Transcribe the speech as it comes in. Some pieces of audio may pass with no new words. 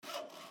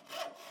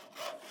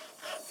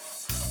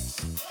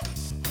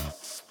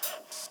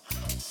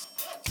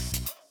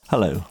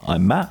Hello,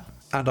 I'm Matt.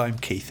 And I'm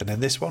Keith, and in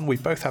this one we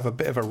both have a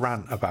bit of a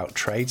rant about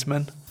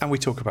tradesmen, and we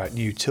talk about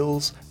new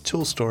tools,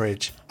 tool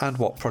storage, and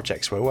what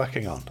projects we're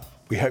working on.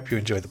 We hope you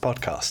enjoy the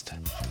podcast.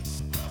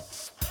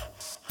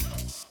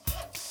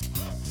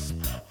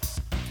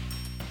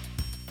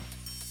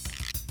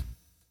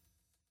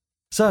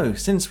 So,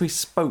 since we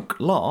spoke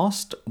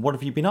last, what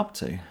have you been up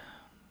to?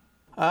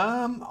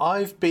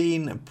 I've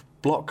been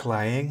block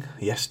laying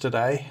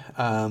yesterday,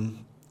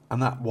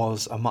 and that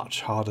was a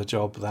much harder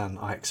job than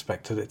I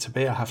expected it to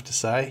be, I have to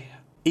say.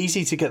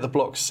 Easy to get the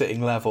blocks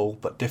sitting level,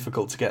 but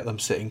difficult to get them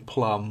sitting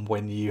plumb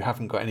when you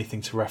haven't got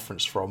anything to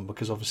reference from,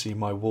 because obviously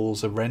my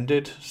walls are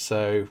rendered,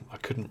 so I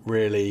couldn't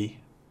really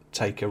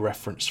take a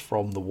reference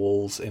from the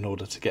walls in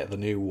order to get the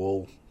new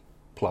wall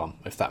plumb,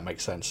 if that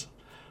makes sense.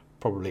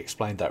 Probably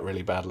explained that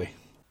really badly.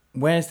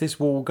 Where's this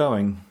wall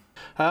going?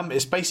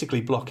 It's basically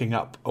blocking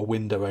up a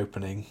window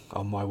opening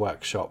on my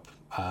workshop.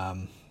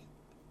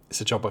 It's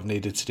a job I've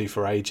needed to do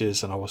for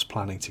ages, and I was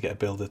planning to get a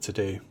builder to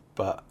do,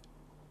 but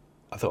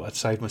I thought I'd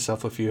save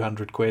myself a few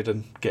 £100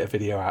 and get a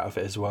video out of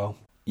it as well.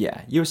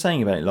 Yeah, you were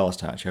saying about it last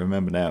time, actually, I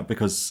remember now,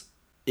 because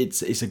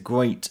it's a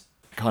great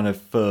kind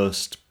of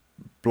first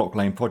block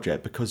laying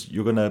project, because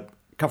you're going to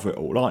cover it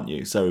all, aren't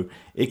you? So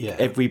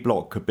every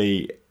block could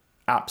be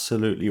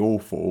absolutely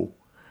awful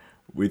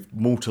with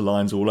mortar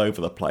lines all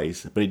over the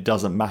place, but it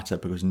doesn't matter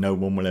because no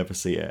one will ever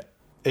see it.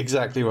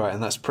 Exactly right,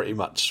 and that's pretty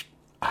much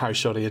how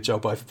shoddy a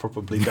job I've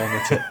probably done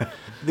at it.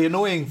 The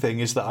annoying thing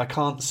is that I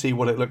can't see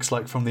what it looks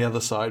like from the other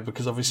side,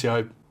 because obviously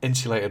I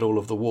insulated all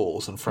of the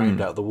walls and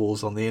framed out the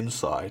walls on the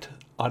inside.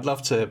 I'd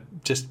love to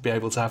just be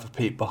able to have a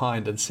peek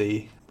behind and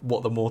see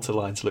what the mortar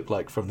lines look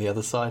like from the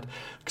other side,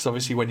 because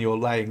obviously when you're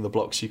laying the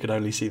blocks you can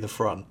only see the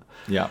front.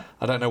 Yeah.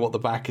 I don't know what the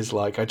back is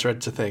like, I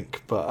dread to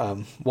think, but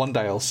one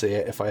day I'll see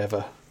it if I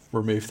ever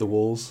remove the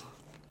walls.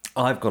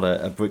 I've got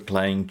a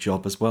bricklaying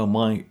job as well.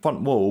 My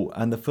front wall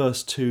and the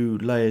first two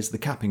layers, the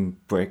capping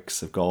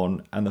bricks have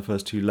gone, and the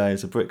first two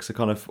layers of bricks are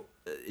kind of,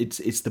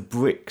 it's the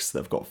bricks that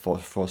have got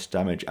frost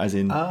damage, as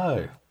in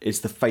it's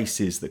the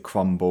faces that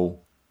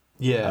crumble.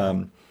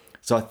 Yeah.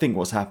 So I think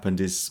what's happened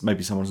is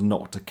maybe someone's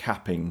knocked a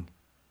capping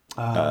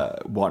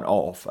one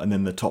off, and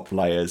then the top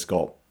layers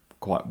got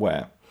quite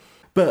wet.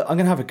 But I'm going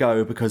to have a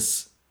go,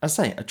 because, as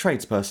I say, a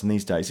tradesperson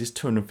these days is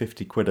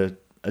 £250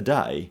 a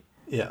day.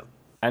 Yeah.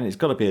 And it's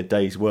got to be a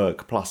day's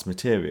work plus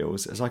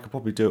materials, as I could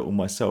probably do it all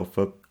myself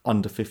for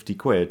under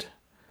 £50.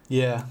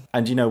 Yeah.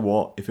 And you know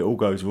what? If it all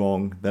goes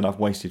wrong, then I've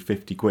wasted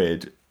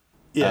 £50.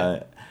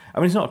 Yeah. I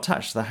mean, it's not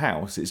attached to the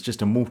house, it's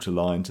just a mortar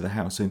line to the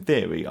house. So in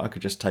theory, I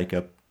could just take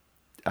a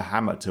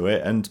hammer to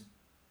it and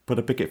put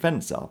a picket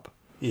fence up.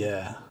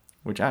 Yeah.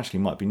 Which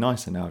actually might be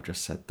nicer now I've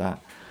just said that.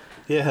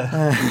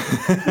 Yeah.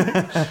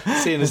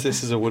 Seeing as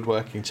this is a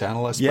woodworking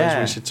channel, I suppose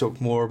we should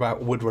talk more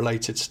about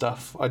wood-related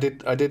stuff. I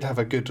did have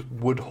a good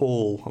wood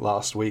haul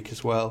last week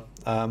as well.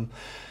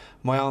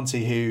 My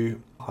auntie,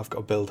 who I've got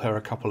to build her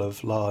a couple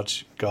of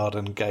large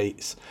garden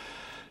gates,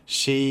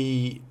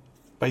 she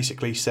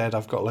basically said,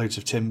 I've got loads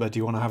of timber, do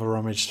you want to have a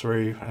rummage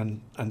through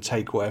and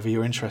take whatever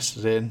you're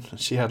interested in?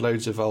 She had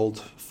loads of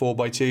old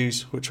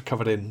 4x2s, which are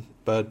covered in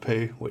bird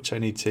poo, which I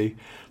need to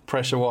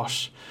pressure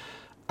wash,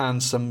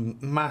 and some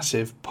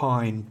massive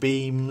pine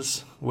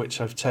beams,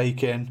 which I've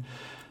taken.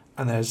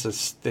 And there's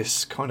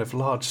this kind of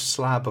large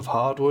slab of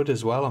hardwood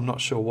as well. I'm not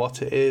sure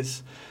what it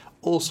is.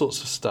 All sorts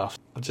of stuff.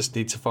 I just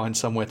need to find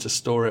somewhere to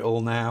store it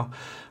all now.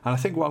 And I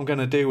think what I'm going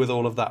to do with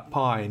all of that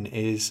pine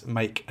is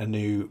make a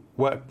new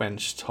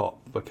workbench top,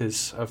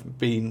 because I've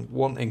been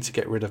wanting to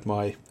get rid of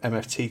my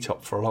MFT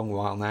top for a long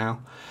while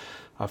now.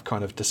 I've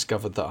kind of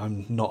discovered that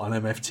I'm not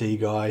an MFT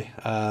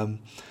guy.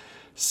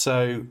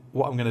 So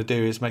what I'm going to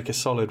do is make a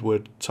solid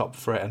wood top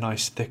for it, a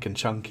nice thick and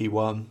chunky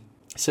one,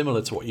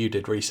 similar to what you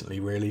did recently,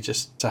 really,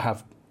 just to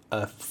have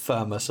a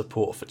firmer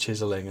support for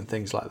chiselling and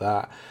things like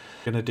that.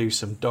 I'm going to do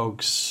some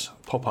dogs,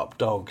 pop-up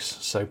dogs,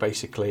 so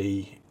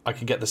basically I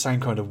can get the same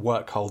kind of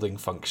work holding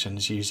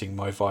functions using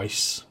my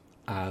vise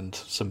and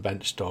some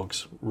bench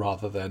dogs,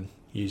 rather than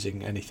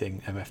using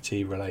anything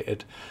MFT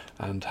related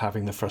and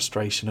having the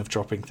frustration of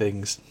dropping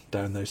things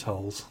down those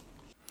holes.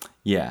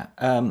 Yeah.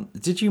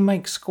 Did you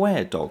make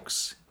square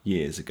dogs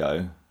years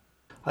ago?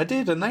 I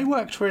did, and they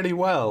worked really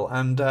well,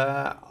 and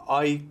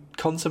I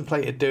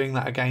contemplated doing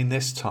that again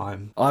this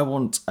time. I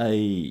want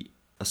a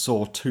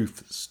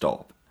sawtooth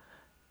stop,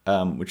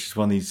 which is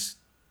one of these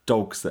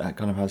dogs that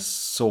kind of has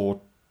saw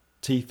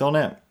teeth on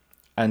it,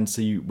 and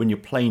so when you're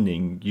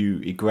planing,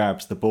 it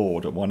grabs the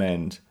board at one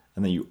end,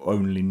 and then you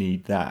only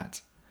need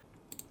that.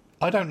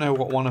 I don't know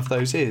what one of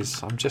those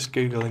is. I'm just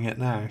Googling it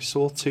now.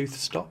 Sawtooth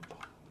stop?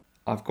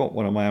 I've got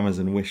one on my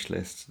Amazon wish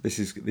list. This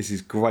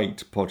is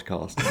great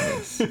podcasting.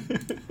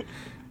 This.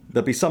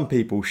 There'll be some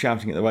people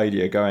shouting at the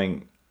radio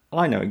going,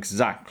 I know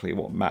exactly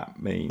what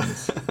Matt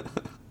means.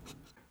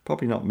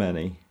 Probably not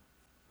many.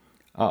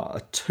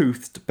 A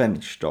toothed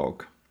bench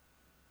dog.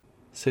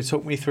 So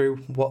talk me through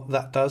what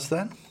that does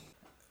then.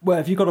 Well,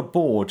 if you've got a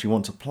board you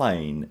want to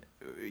plane,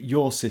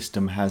 your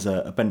system has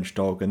a bench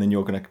dog, and then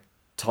you're going to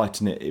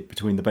tighten it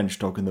between the bench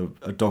dog and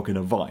a dog in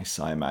a vice,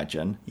 I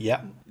imagine.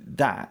 Yeah.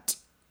 That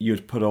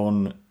you'd put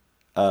on,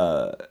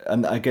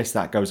 and I guess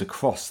that goes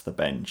across the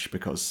bench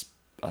because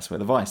that's where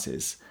the vice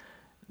is.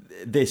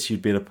 This,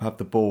 you'd be able to have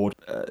the board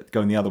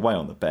going the other way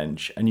on the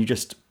bench, and you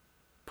just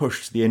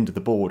push the end of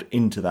the board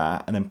into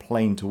that and then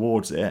plane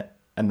towards it,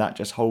 and that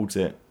just holds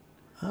it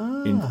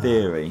in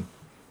theory.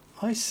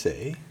 I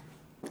see.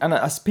 And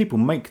as people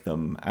make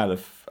them out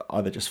of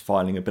either just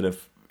filing a bit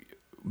of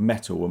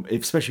metal,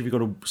 especially if you've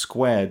got a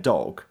square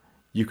dog,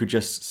 you could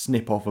just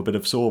snip off a bit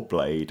of saw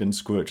blade and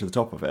screw it to the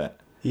top of it.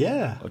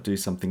 Yeah. Or do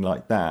something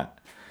like that.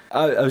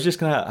 I was just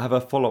going to have a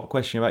follow-up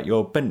question about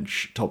your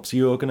bench tops.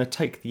 You're going to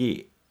take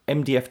the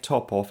MDF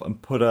top off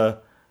and put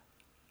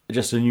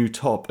just a new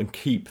top and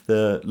keep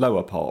the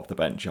lower part of the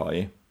bench, are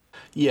you?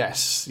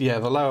 Yes, yeah,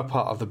 the lower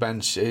part of the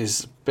bench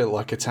is built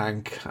like a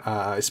tank.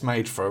 It's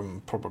made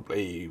from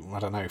probably,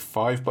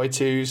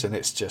 5x2s, and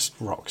it's just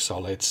rock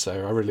solid,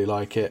 so I really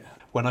like it.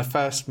 When I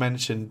first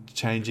mentioned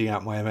changing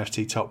out my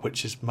MFT top,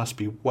 which must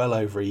be well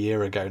over a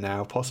year ago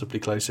now, possibly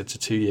closer to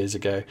 2 years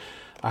ago,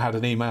 I had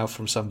an email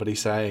from somebody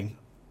saying,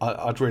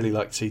 I'd really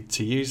like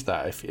to use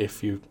that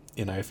if you're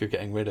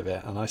getting rid of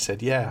it. And I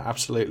said, yeah,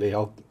 absolutely,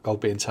 I'll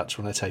be in touch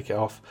when I take it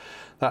off.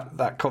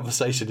 That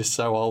conversation is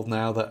so old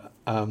now that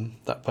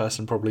that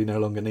person probably no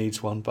longer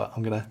needs one, but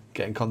I'm going to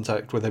get in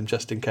contact with him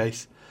just in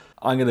case.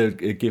 I'm going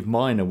to give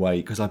mine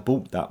away because I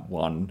bought that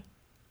one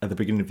at the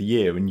beginning of the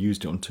year and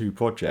used it on 2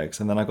 projects,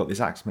 and then I got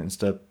this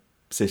Axminster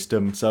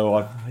system, so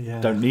I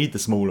don't need the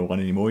smaller one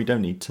anymore. You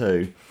don't need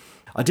 2.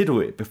 I did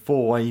all it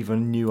before I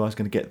even knew I was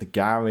going to get the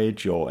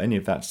garage or any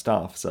of that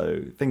stuff,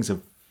 so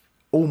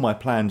all my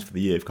plans for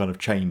the year have kind of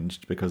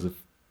changed because of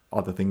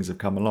other things have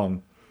come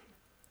along.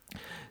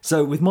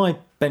 So with my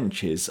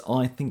benches,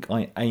 I think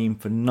I aim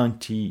for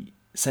 90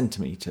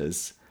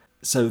 centimetres.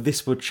 So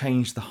this will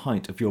change the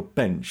height of your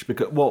bench.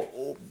 Because,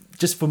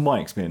 just from my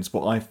experience,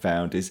 what I've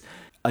found is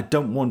I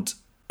don't want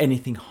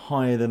anything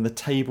higher than the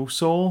table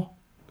saw.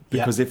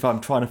 Because if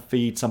I'm trying to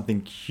feed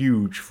something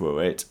huge through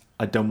it,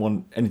 I don't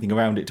want anything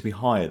around it to be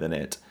higher than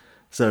it.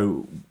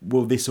 So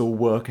will this all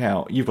work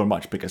out? You've got a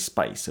much bigger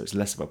space, so it's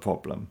less of a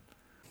problem.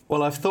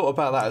 Well, I've thought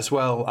about that as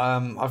well.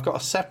 I've got a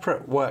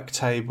separate work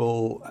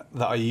table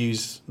that I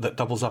use that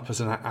doubles up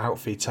as an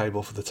outfeed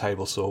table for the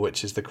table saw,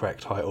 which is the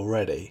correct height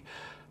already.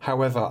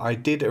 However, I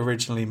did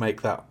originally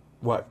make that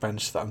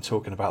workbench that I'm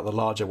talking about, the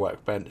larger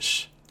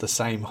workbench, the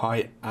same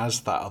height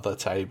as that other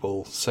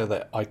table so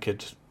that I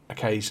could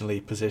occasionally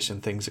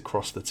position things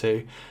across the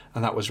 2,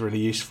 and that was really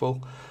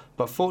useful.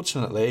 But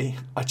fortunately,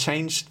 I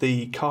changed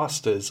the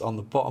casters on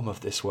the bottom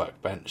of this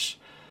workbench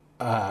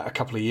a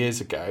couple of years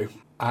ago.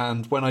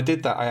 And when I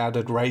did that, I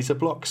added razor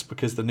blocks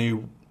because the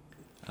new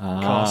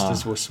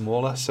casters were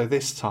smaller. So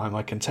this time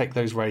I can take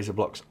those razor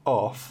blocks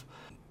off,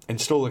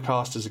 install the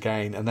casters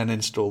again, and then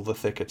install the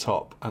thicker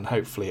top. And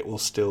hopefully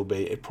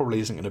it probably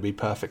isn't going to be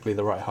perfectly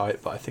the right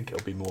height, but I think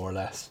it'll be more or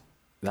less.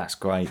 That's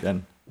great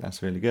then.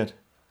 That's really good.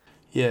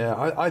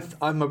 Yeah,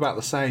 I'm about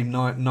the same,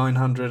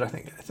 900. I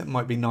think it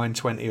might be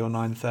 920 or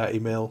 930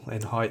 mil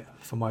in height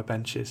for my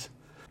benches.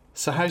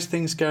 So how's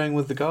things going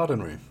with the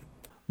garden room?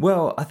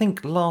 Well, I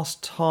think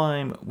last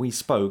time we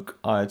spoke,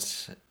 I'd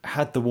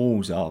had the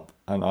walls up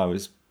and I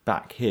was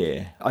back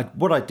here.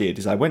 What I did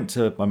is I went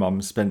to my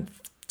mum's, spent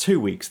 2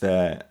 weeks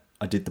there.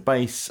 I did the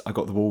base, I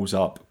got the walls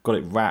up, got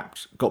it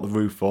wrapped, got the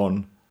roof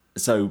on.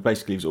 So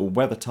basically it was all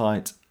weather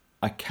tight.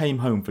 I came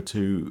home for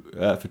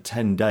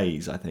 10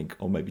 days, I think,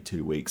 or maybe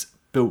 2 weeks,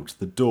 built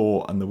the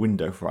door and the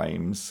window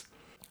frames.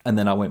 And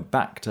then I went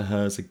back to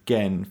hers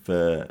again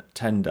for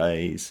 10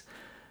 days.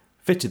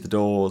 Fitted the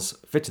doors,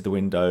 fitted the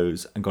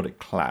windows, and got it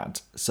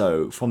clad.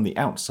 So from the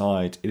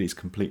outside, it is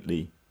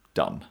completely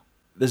done.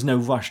 There's no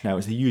rush now.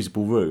 It's a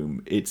usable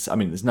room. There's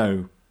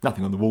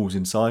nothing on the walls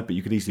inside, but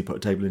you could easily put a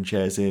table and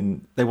chairs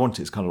in. They want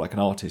it as kind of like an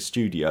artist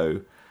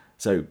studio,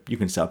 so you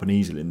can set up an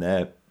easel in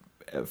there.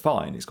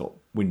 Fine. It's got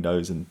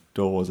windows and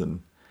doors,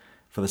 and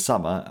for the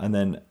summer, and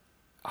then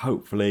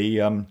hopefully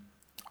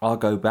I'll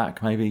go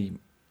back maybe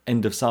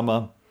end of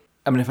summer.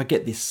 If I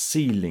get this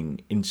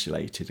ceiling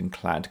insulated and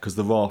clad, because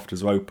the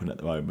rafters are open at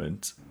the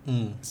moment,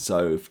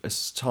 so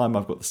as time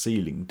I've got the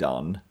ceiling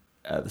done,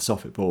 the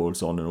soffit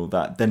boards on and all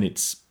that, then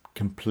it's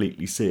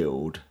completely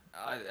sealed.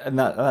 And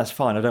that's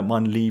fine. I don't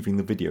mind leaving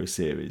the video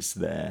series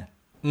there,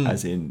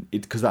 as in,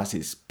 because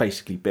it's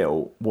basically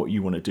built. What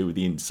you want to do with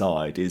the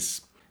inside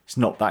it's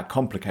not that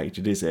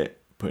complicated, is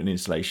it? Putting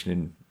insulation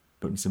in,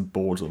 putting some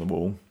boards on the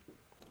wall.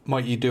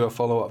 Might you do a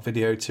follow-up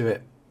video to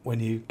it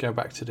when you go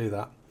back to do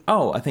that?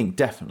 Oh, I think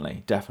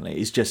definitely.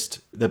 It's just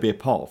there'll be a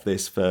part of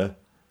this for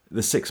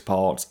the 6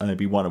 parts, and there'll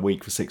be one a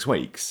week for 6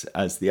 weeks,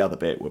 as the other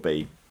bit will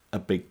be a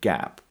big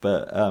gap.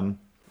 But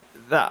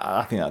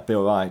I think that'd be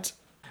all right.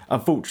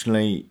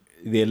 Unfortunately,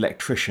 the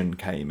electrician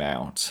came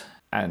out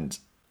and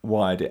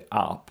wired it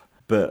up,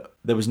 but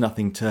there was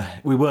nothing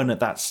we weren't at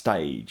that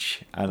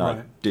stage, and right.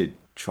 I did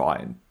try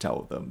and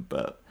tell them,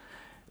 but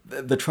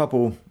the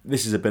trouble,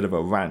 this is a bit of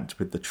a rant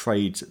with the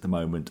trades at the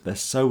moment, they're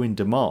so in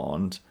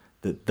demand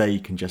that they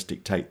can just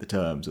dictate the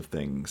terms of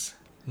things.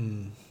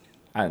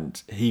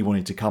 and he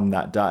wanted to come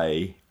that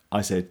day.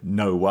 I said,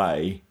 no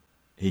way.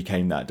 He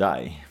came that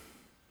day.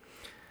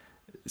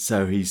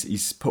 So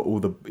he's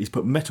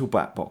put metal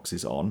back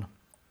boxes on,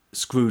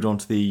 screwed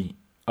onto the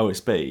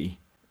OSB,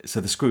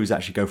 so the screws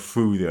actually go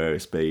through the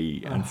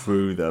OSB and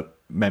through the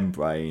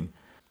membrane.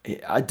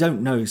 I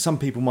don't know, some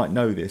people might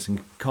know this and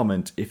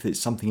comment if it's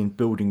something in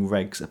building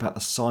regs about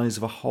the size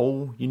of a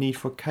hole you need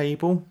for a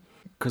cable,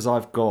 because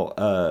I've got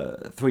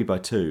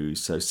 3x2,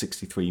 so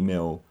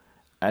 63mm,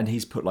 and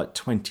he's put like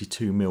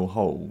 22mm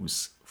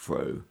holes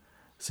through,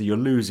 so you're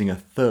losing a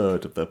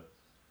third of the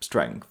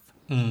strength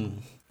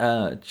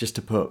just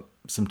to put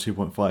some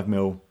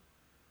 2.5mm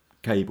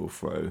cable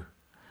through.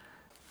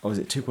 Or is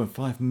it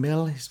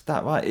 2.5mm? Is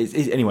that right?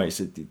 Anyway,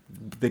 it's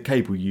the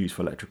cable used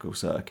for electrical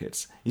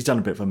circuits. He's done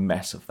a bit of a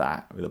mess of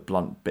that with a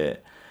blunt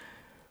bit.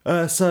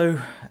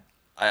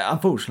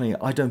 Unfortunately,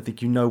 I don't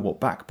think you know what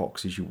back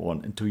boxes you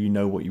want until you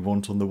know what you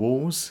want on the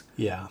walls.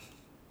 Yeah.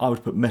 I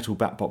would put metal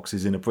back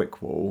boxes in a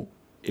brick wall.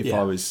 If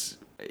I was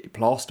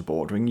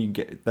plasterboarding, you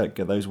get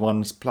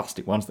those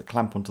plastic ones that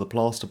clamp onto the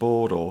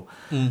plasterboard.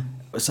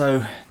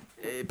 So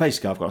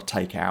basically, I've got to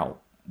take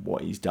out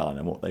what he's done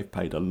and what they've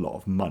paid a lot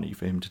of money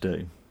for him to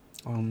do.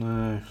 Oh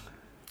no.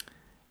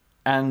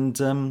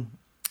 And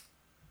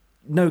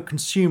no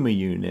consumer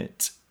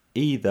unit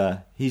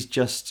either. He's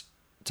just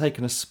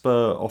taken a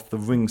spur off the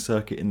ring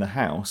circuit in the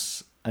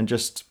house and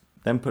just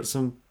then put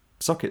some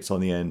sockets on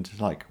the end.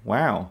 Like,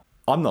 wow.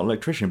 I'm not an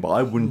electrician, but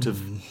I wouldn't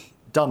have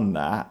done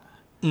that.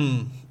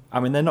 I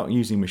mean, they're not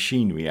using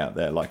machinery out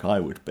there like I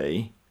would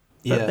be.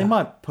 But they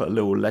might put a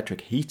little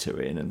electric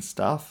heater in and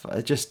stuff. I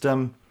just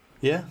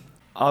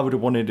I would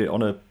have wanted it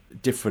on a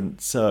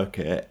different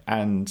circuit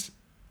and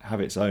have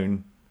its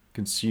own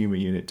consumer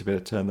unit to be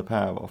able to turn the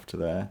power off to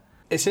there.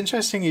 It's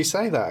interesting you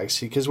say that,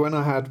 actually, because when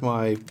I had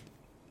my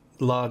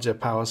larger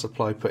power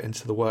supply put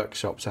into the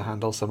workshop to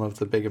handle some of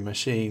the bigger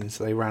machines,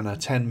 they ran a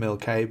 10mm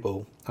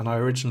cable, and I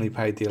originally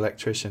paid the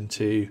electrician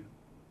to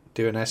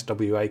do an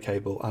SWA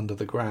cable under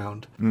the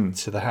ground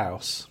to the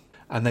house.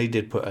 And they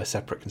did put a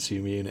separate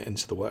consumer unit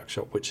into the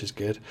workshop, which is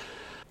good.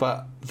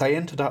 But they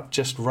ended up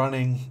just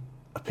running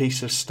a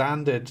piece of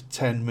standard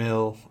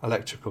 10mm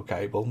electrical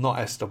cable, not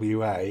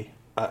SWA,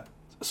 at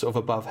sort of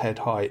above head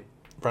height,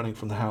 running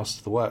from the house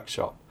to the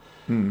workshop.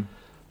 And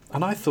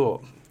I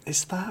thought,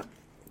 is that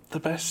the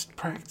best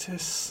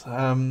practice?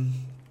 And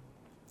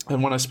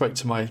when I spoke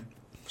to my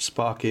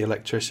Sparky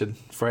electrician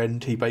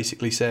friend, he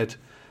basically said,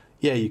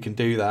 yeah, you can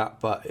do that,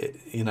 but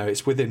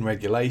it's within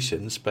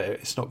regulations, but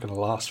it's not going to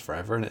last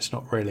forever, and it's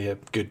not really a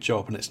good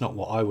job, and it's not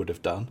what I would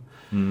have done.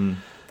 And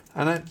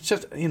it's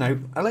just,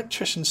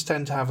 electricians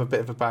tend to have a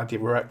bit of a bad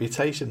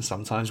reputation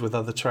sometimes with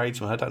other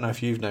tradesmen. I don't know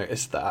if you've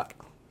noticed that,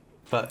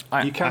 but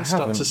you can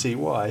start to see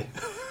why.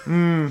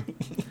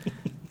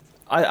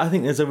 I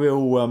think there's a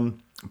real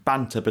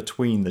banter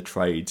between the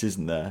trades,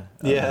 isn't there?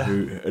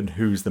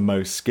 Who's the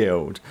most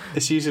skilled.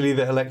 It's usually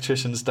that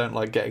electricians don't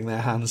like getting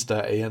their hands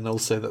dirty, and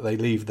also that they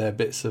leave their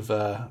bits of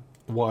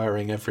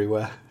wiring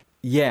everywhere.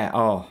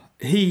 Yeah,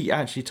 he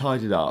actually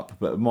tied it up,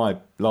 but my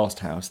last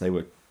house, they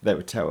were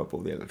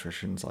terrible, the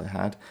electricians I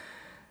had.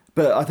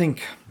 But I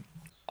think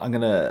I'm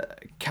going to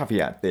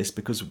caveat this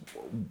because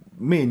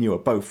me and you are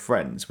both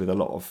friends with a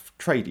lot of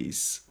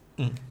tradies.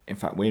 In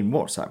fact, we're in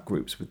WhatsApp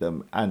groups with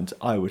them, and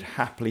I would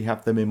happily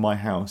have them in my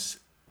house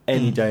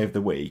any day of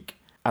the week.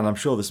 And I'm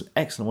sure there's some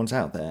excellent ones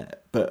out there,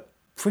 but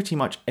pretty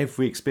much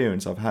every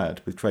experience I've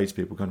had with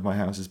tradespeople coming to my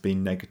house has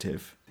been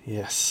negative.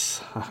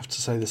 Yes, I have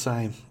to say the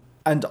same.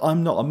 And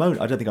I'm not a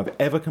moaner. I don't think I've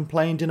ever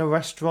complained in a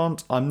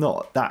restaurant. I'm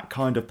not that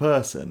kind of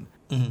person.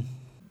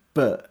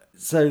 But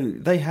so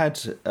they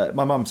had at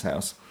my mum's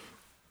house,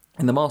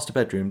 in the master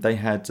bedroom, they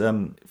had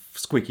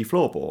squeaky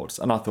floorboards.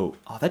 And I thought,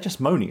 they're just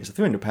moaning. It's a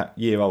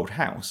 300-year-old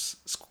house.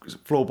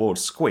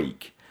 Floorboards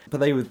squeak. But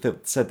they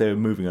said they were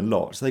moving a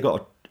lot. So they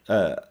got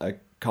a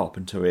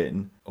carpenter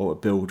in, or a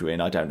builder in,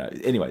 I don't know.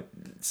 Anyway,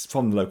 it's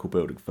from the local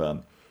building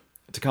firm,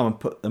 to come and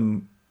put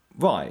them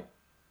right.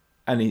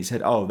 And he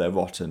said, they're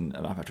rotten,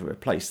 and I've had to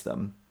replace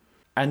them.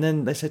 And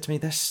then they said to me,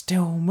 they're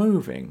still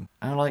moving.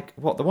 And I'm like,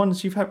 what, the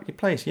ones you've had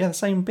replaced? Yeah, the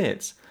same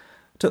bits.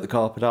 Took the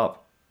carpet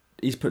up.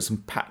 He's put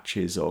some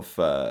patches of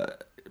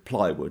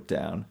plywood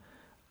down.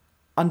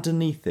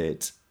 Underneath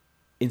it,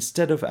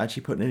 instead of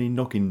actually putting any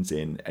noggins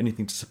in,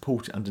 anything to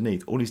support it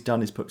underneath, all he's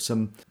done is put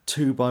some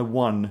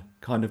 2x1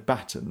 kind of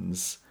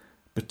battens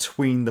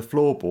between the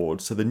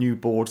floorboards, so the new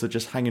boards are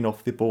just hanging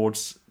off the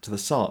boards to the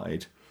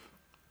side,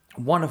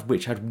 one of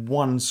which had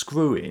one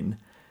screw in,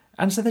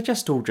 and so they're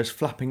just all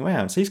flapping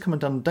around. So he's come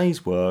and done a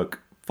day's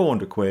work,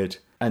 400 quid,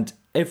 and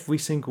every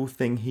single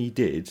thing he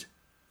did,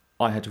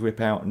 I had to rip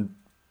out and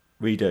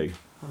redo.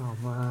 Oh,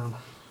 man.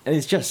 And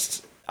it's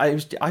just,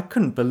 I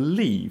couldn't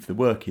believe the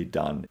work he'd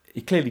done.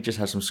 He clearly just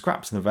had some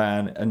scraps in the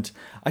van, and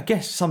I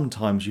guess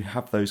sometimes you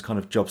have those kind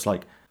of jobs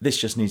like, this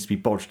just needs to be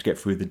bodged to get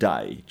through the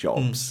day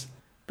jobs.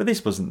 But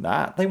this wasn't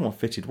that. They want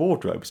fitted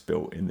wardrobes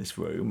built in this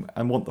room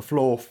and want the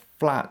floor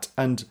flat,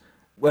 and,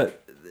 well,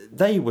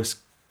 they were...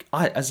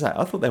 I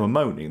thought they were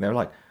moaning. They were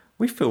like,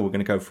 we feel we're going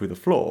to go through the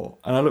floor.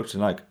 And I looked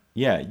and like,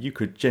 yeah, you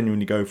could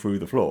genuinely go through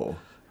the floor.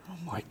 Oh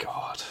my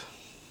God.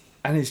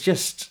 And it's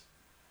just,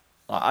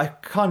 I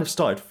kind of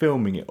started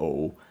filming it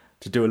all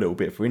to do a little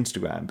bit for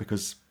Instagram,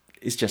 because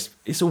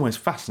it's almost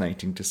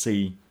fascinating to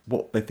see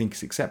what they think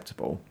is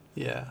acceptable.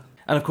 Yeah.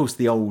 And of course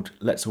the old,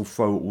 let's all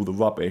throw all the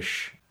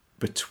rubbish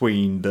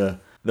between the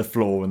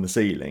floor and the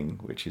ceiling,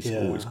 which is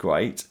always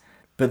great.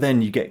 But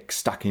then you get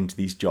stuck into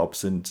these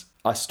jobs, and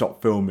I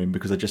stop filming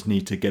because I just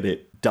need to get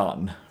it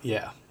done.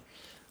 Yeah.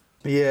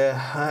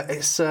 Yeah,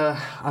 it's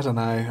I don't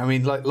know. I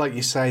mean, like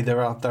you say,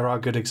 there are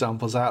good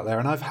examples out there,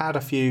 and I've had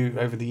a few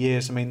over the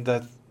years. I mean,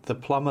 the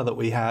plumber that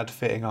we had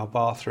fitting our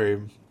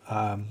bathroom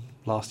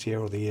last year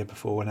or the year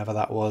before, whenever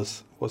that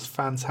was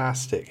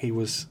fantastic. He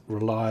was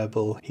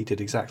reliable. He did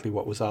exactly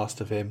what was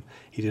asked of him.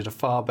 He did a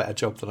far better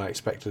job than I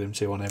expected him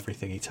to on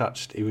everything he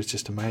touched. He was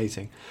just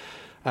amazing.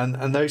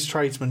 And those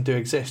tradesmen do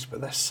exist,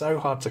 but they're so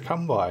hard to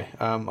come by.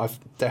 I've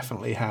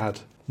definitely had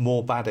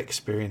more bad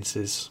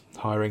experiences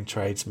hiring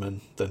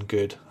tradesmen than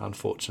good,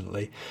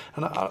 unfortunately.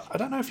 And I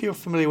don't know if you're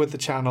familiar with the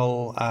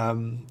channel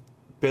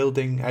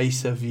Building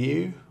Acer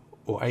View,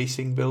 or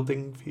Acer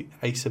Building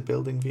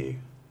View.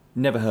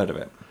 Never heard of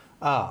it.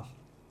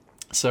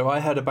 So I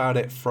heard about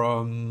it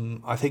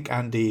from, I think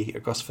Andy, a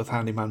Gosforth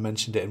Handyman,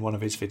 mentioned it in one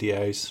of his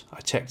videos. I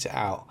checked it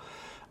out,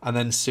 and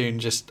then soon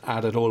just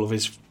added all of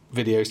his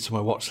videos to my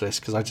watch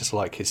list because I just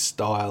like his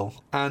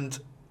style. And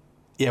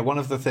yeah, one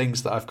of the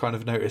things that I've kind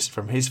of noticed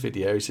from his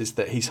videos is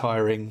that he's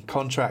hiring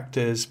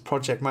contractors,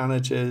 project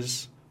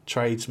managers,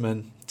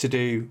 tradesmen to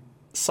do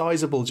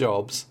sizable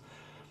jobs,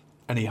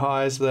 and he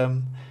hires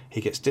them,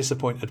 he gets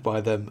disappointed by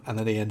them, and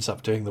then he ends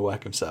up doing the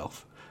work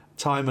himself.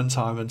 Time and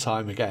time and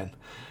time again.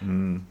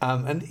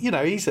 And, you know,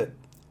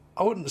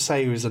 I wouldn't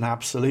say he was an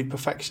absolute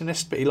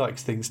perfectionist, but he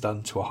likes things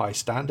done to a high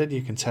standard.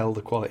 You can tell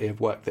the quality of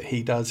work that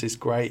he does is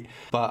great,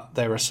 but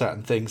there are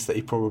certain things that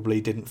he probably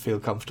didn't feel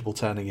comfortable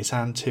turning his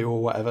hand to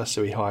or whatever,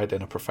 so he hired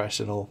in a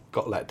professional,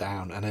 got let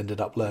down, and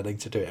ended up learning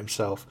to do it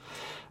himself.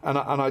 And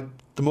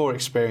the more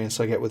experience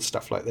I get with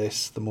stuff like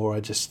this, the more I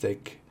just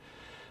think,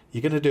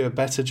 you're going to do a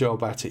better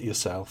job at it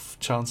yourself.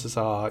 Chances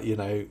are, you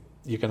know,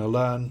 you're going to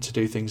learn to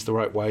do things the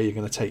right way. You're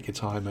going to take your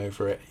time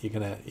over it. You're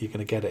going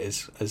to get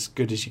it as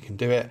good as you can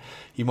do it.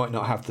 You might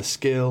not have the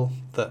skill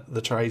that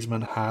the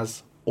tradesman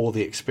has or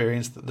the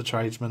experience that the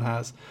tradesman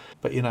has,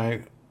 but you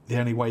know, the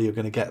only way you're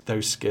going to get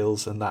those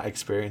skills and that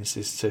experience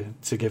is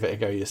to give it a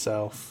go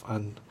yourself.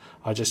 And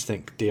I just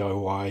think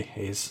DIY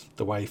is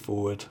the way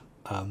forward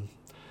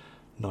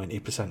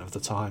 90% of the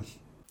time.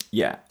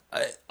 Yeah,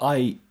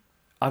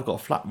 I've got a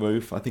flat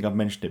roof. I think I've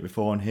mentioned it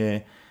before on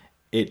here.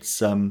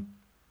 It's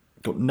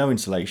got no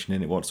insulation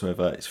in it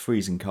whatsoever. It's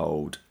freezing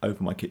cold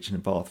over my kitchen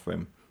and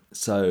bathroom.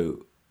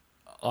 So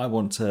I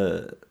want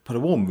to put a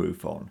warm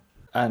roof on.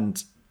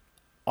 And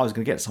I was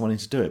going to get someone in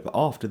to do it. But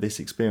after this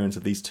experience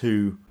of these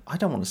two, I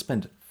don't want to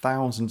spend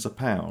thousands of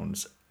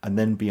pounds and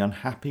then be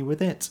unhappy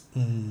with it.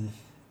 And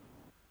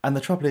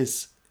the trouble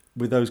is,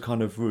 with those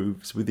kind of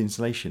roofs with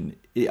insulation,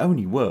 it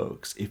only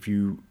works if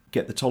you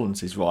get the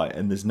tolerances right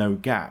and there's no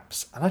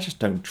gaps. And I just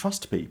don't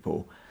trust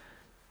people.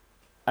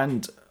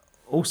 And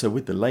also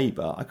with the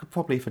labour, I could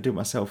probably, if I do it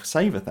myself,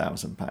 save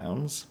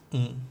 £1,000.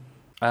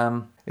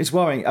 It's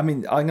worrying. I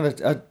mean, I'm going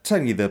to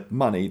tell you the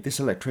money. This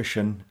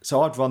electrician,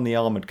 so I'd run the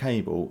armoured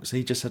cable, so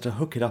he just had to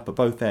hook it up at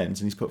both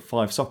ends, and he's put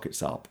 5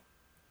 sockets up.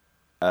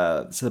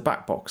 So the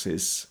back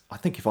boxes, I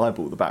think if I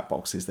bought the back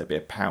boxes, they'd be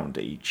 £1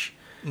 each.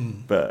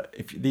 But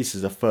if this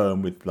is a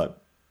firm with like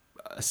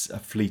a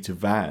fleet of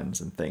vans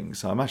and things,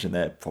 so I imagine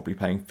they're probably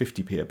paying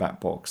 50p a back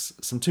box,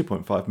 some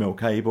 2.5mm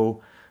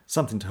cable,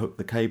 something to hook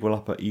the cable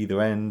up at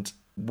either end.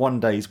 1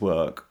 day's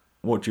work.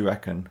 What do you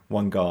reckon?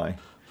 One guy.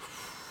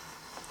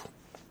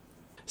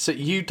 So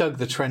you dug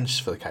the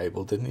trench for the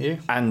cable, didn't you?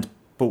 And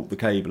bought the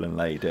cable and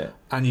laid it.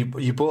 And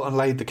you bought and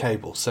laid the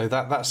cable. So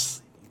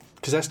that's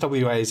because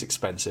SWA is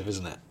expensive,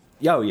 isn't it?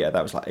 Oh yeah,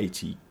 that was like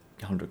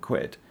 100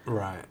 quid.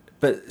 Right.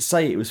 But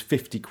say it was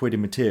 50 quid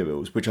in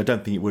materials, which I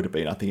don't think it would have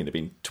been. I think it'd have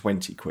been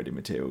 20 quid in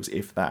materials,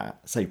 if that.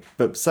 So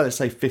let's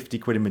say 50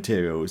 quid in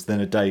materials, then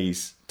a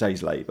day's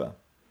labour.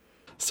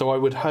 So I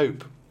would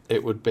hope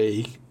it would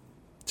be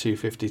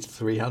 250 to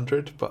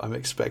 300, but I'm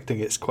expecting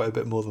it's quite a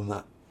bit more than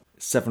that.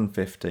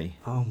 750.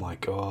 Oh my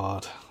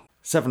God.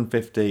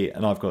 750,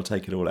 and I've got to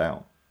take it all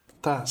out.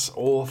 That's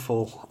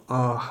awful.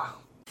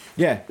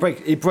 Yeah,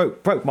 it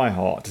broke my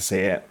heart to see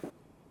it.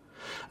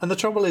 And the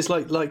trouble is,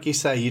 like you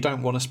say, you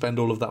don't want to spend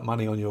all of that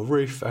money on your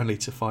roof only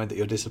to find that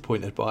you're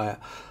disappointed by it.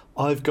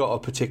 I've got a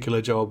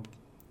particular job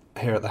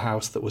here at the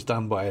house that was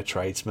done by a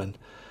tradesman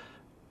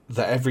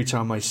that every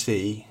time I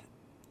see,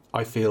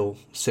 I feel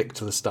sick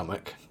to the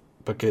stomach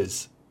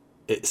because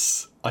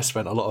I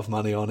spent a lot of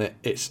money on it.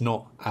 It's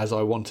not as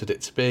I wanted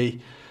it to be.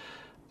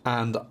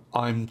 And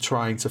I'm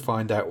trying to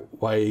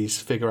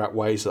figure out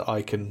ways that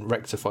I can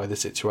rectify the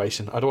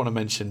situation. I don't want to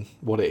mention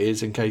what it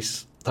is in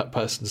case that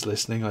person's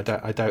listening. I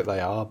doubt they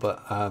are,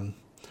 but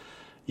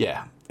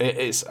yeah,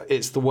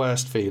 it's the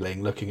worst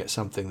feeling looking at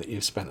something that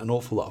you've spent an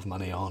awful lot of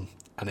money on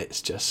and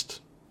it's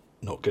just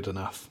not good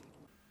enough.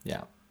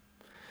 Yeah.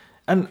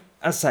 And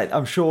as I said,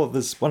 I'm sure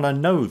I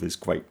know there's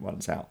great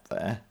ones out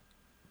there,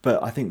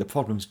 but I think the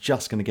problem's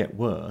just going to get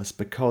worse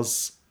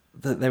because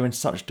they're in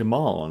such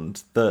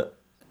demand that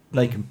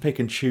they can pick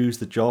and choose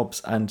the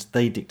jobs and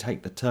they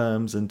dictate the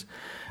terms. And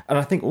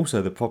I think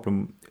also the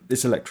problem,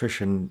 this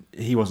electrician,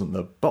 he wasn't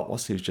the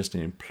boss, he was just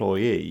an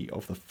employee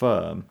of the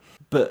firm.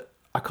 But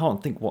I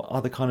can't think what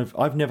other kind of...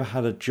 I've never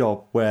had a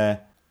job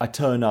where I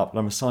turn up and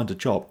I'm assigned a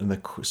job and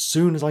as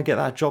soon as I get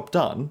that job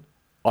done,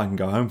 I can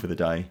go home for the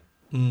day.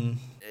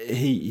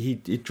 He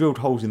drilled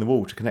holes in the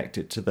wall to connect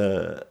it to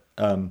the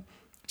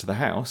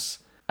house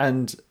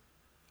and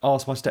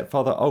asked my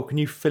stepfather, "Oh, can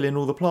you fill in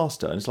all the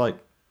plaster?" And it's like,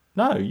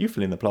 "No, you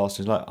fill in the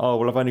plaster." It's like, "Oh,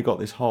 well, I've only got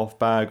this half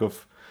bag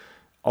of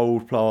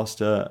old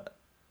plaster,"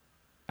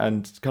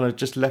 and kind of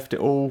just left it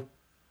all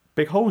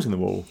big holes in the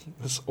wall.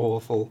 That's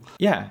awful.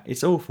 Yeah,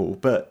 it's awful.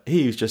 But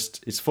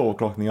it's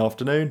 4:00 in the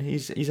afternoon.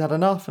 He's had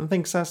enough and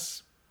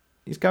thinks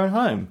he's going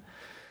home.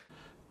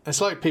 It's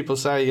like people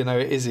say, it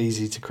is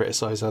easy to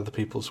criticise other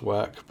people's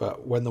work,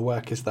 but when the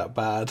work is that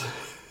bad...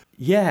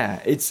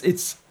 Yeah,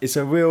 it's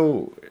a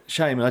real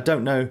shame. And I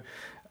don't know...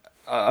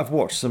 I've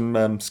watched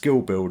some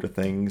skill builder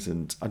things,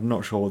 and I'm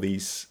not sure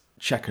these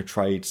checker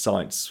trade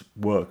sites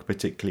work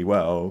particularly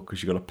well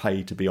because you've got to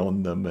pay to be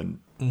on them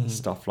and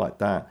stuff like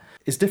that.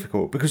 It's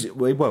difficult because,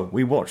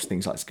 we watch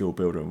things like Skill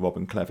Builder and Rob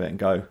and Clever and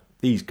go,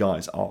 these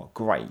guys are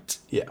great.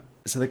 Yeah.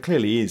 So there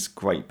clearly is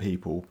great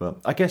people, but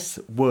I guess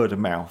word of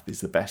mouth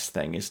is the best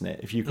thing, isn't it?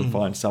 If you can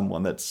find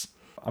someone that's...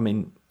 I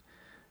mean,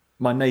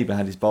 my neighbour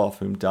had his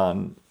bathroom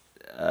done,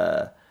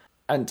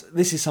 and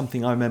this is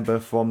something I remember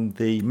from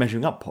the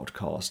Measuring Up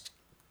podcast.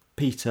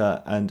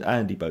 Peter and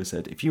Andy both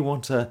said, if you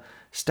want to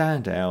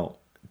stand out,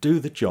 do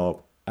the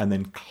job, and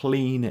then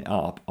clean it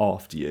up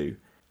after you,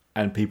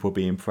 and people will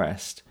be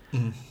impressed.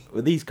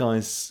 Well, these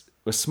guys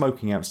were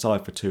smoking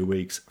outside for 2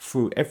 weeks,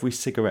 threw every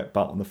cigarette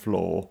butt on the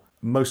floor,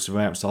 most of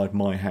them outside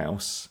my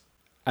house,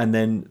 and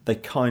then they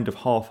kind of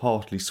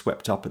half-heartedly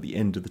swept up at the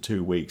end of the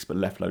 2 weeks, but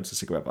left loads of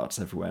cigarette butts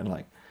everywhere.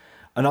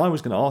 And I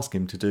was going to ask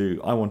him to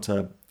do... I want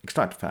to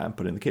extract a fan,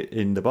 put it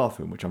in the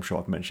bathroom, which I'm sure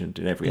I've mentioned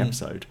in every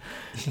episode.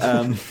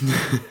 And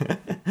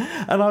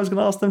I was going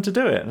to ask them to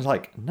do it. And I was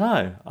like,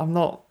 no, I'm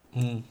not.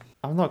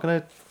 I'm not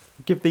going to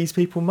give these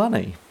people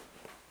money.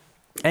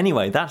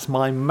 Anyway, that's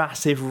my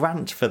massive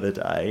rant for the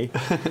day.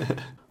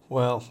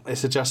 Well,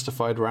 it's a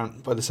justified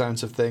rant by the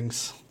sounds of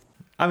things.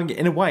 I mean,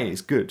 in a way,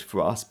 it's good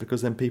for us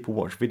because then people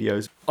watch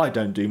videos. I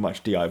don't do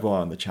much DIY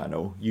on the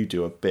channel. You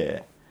do a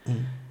bit.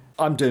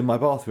 I'm doing my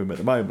bathroom at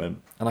the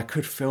moment, and I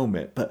could film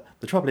it. But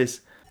the trouble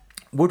is,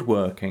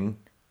 woodworking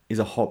is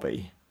a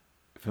hobby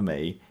for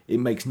me. It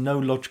makes no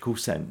logical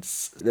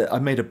sense. I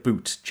made a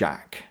boot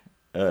jack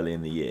early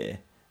in the year.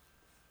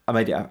 I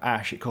made it out of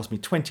ash. It cost me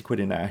 20 quid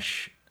in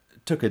ash.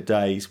 Took a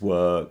day's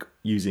work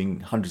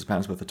using hundreds of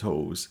pounds worth of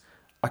tools.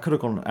 I could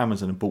have gone on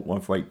Amazon and bought one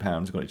for £8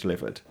 and got it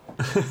delivered.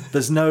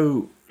 There's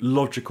no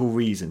logical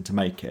reason to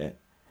make it.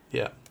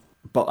 Yeah.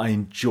 But I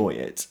enjoy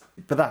it.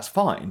 But that's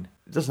fine.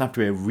 It doesn't have to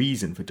be a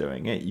reason for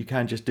doing it. You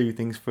can just do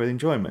things for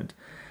enjoyment.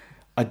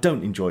 I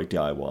don't enjoy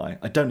DIY.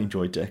 I don't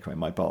enjoy decorating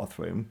my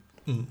bathroom.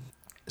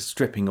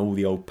 Stripping all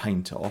the old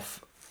paint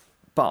off.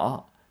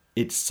 But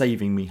it's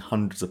saving me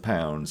hundreds of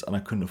pounds and I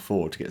couldn't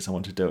afford to get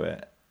someone to do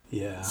it.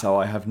 Yeah. So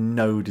I have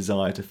no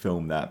desire to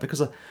film that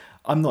because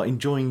I'm not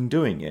enjoying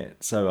doing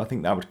it. So I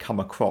think that would come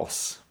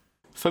across.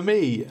 For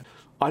me,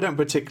 I don't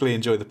particularly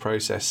enjoy the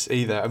process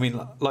either. I mean,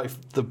 like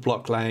the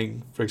block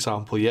laying, for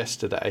example,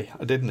 yesterday,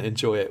 I didn't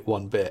enjoy it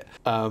one bit,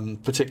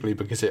 particularly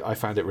because I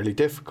found it really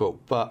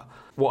difficult. But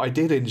what I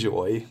did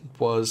enjoy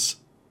was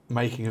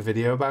making a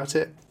video about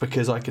it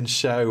because I can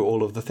show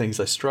all of the things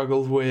I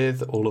struggled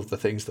with, all of the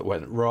things that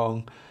went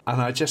wrong.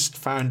 And I just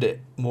found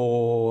it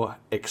more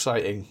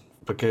exciting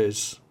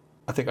because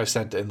I think I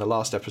said in the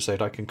last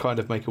episode, I can kind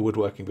of make a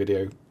woodworking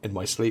video in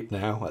my sleep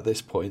now at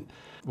this point.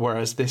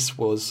 Whereas this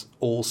was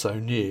also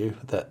new,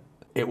 that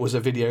it was a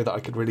video that I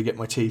could really get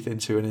my teeth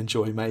into and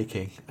enjoy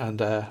making.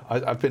 And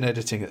I've been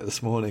editing it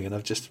this morning and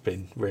I've just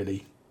been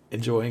really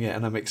enjoying it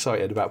and I'm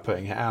excited about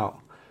putting it out.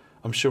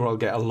 I'm sure I'll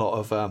get a lot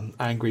of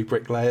angry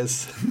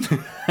bricklayers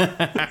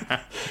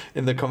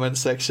in the comments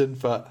section.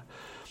 But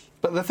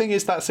the thing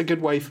is, that's a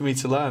good way for me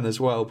to learn as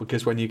well,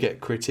 because when you get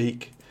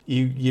critique,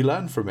 you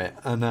learn from it.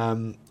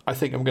 And I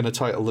think I'm going to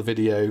title the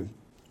video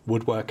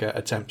Woodworker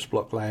Attempts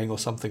Block Laying or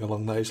something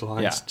along those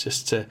lines,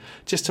 just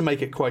to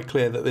make it quite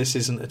clear that this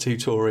isn't a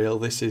tutorial,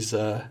 this is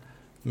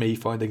me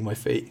finding my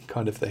feet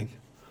kind of thing.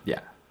 Yeah.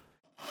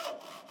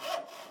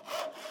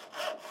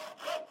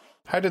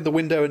 How did the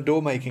window and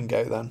door making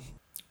go then?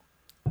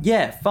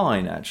 Yeah,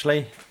 fine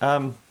actually.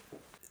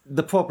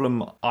 The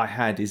problem I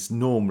had is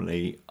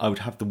normally I would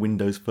have the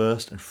windows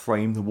first and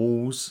frame the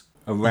walls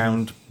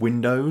around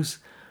windows,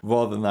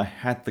 rather than I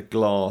had the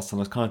glass and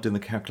I was kind of doing the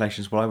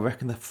calculations. Well, I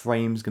reckon the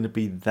frame's going to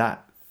be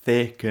that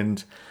thick,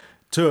 and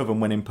 2 of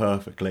them went in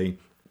perfectly.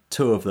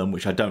 2 of them,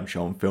 which I don't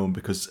show on film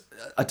because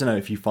I don't know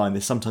if you find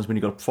this, sometimes when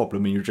you've got a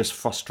problem and you're just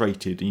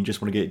frustrated and you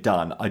just want to get it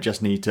done, I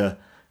just need to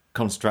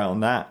concentrate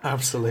on that.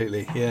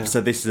 Absolutely, yeah.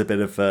 So this is a bit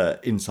of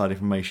inside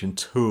information.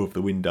 2 of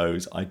the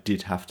windows, I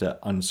did have to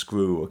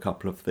unscrew a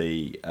couple of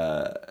the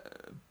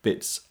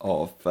bits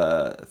of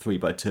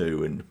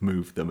 3x2 and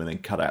move them, and then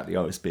cut out the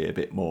OSB a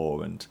bit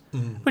more, and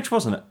which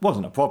wasn't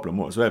a problem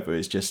whatsoever.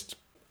 It's just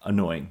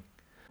annoying.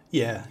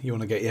 Yeah, you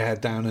want to get your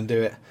head down and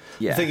do it.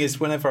 Yeah. The thing is,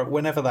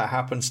 whenever that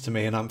happens to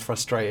me and I'm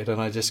frustrated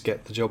and I just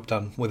get the job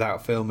done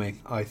without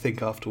filming, I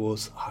think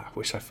afterwards, I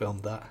wish I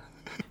filmed that.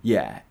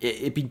 Yeah,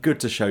 it'd be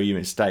good to show you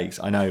mistakes,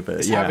 I know, but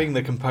it's having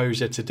the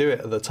composure to do it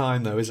at the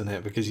time, though, isn't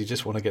it? Because you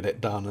just want to get it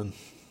done, and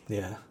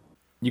yeah.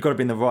 You've got to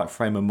be in the right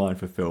frame of mind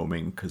for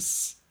filming,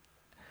 because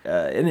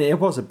and it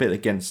was a bit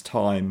against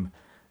time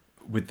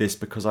with this,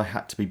 because I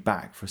had to be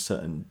back for a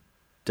certain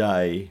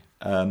day.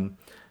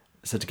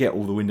 So to get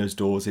all the windows,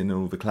 doors in and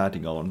all the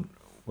cladding on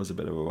was a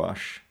bit of a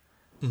rush.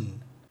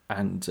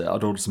 And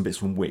I'd ordered some bits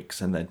from Wix,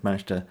 and they'd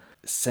managed to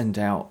send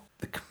out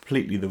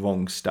completely the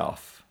wrong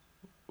stuff,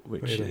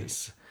 which really?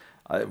 Is...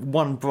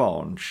 one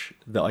branch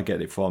that I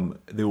get it from,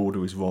 the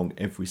order is wrong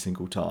every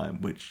single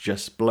time, which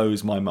just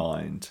blows my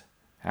mind.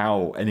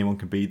 How anyone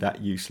can be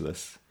that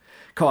useless.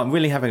 God, I'm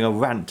really having a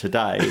rant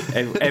today.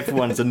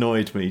 Everyone's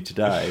annoyed me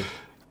today.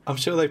 I'm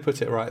sure they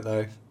put it right,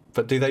 though.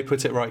 But do they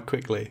put it right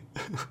quickly?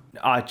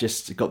 I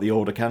just got the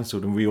order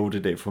cancelled and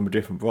reordered it from a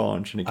different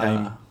branch, and it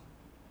came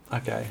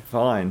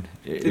fine.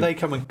 Do they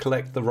come and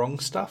collect the wrong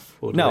stuff?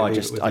 Or no, I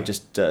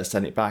just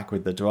sent it back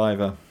with the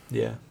driver.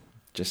 Yeah.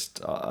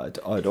 Just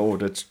I'd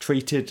ordered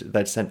treated,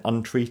 they'd sent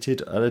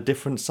untreated at a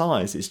different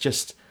size. It's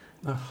just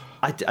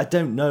I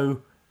don't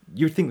know.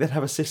 You'd think they'd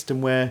have a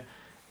system where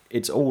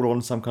it's all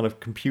on some kind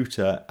of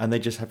computer, and they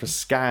just have to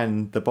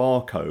scan the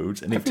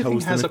barcodes, and it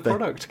tells them has a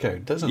product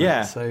code, doesn't it?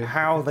 Yeah. So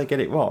how they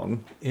get it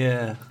wrong?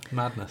 Yeah,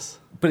 madness.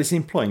 But it's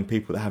employing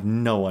people that have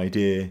no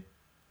idea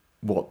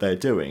what they're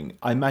doing.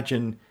 I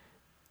imagine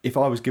if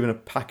I was given a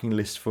packing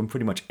list from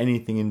pretty much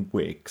anything in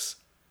Wix,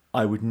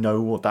 I would know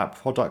what that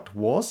product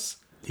was.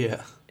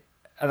 Yeah.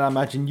 And I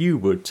imagine you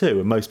would too,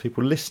 and most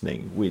people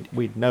listening,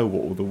 we'd know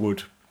what all the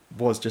wood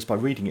was just by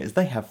reading it, as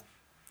they have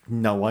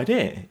no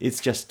idea.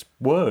 It's just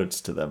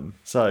words to them.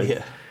 So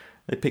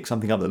they pick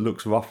something up that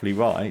looks roughly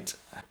right.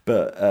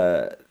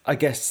 But I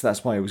guess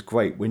that's why it was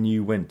great when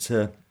you went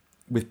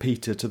with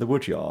Peter to the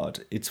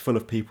woodyard. It's full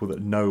of people that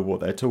know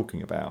what they're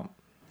talking about.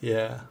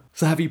 Yeah.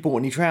 So have you bought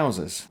any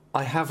trousers?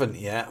 I haven't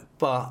yet,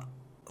 but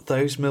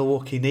those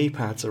Milwaukee knee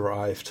pads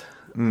arrived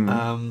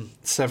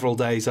several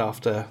days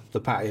after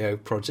the patio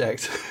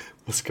project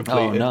was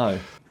completed. Oh, no.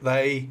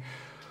 They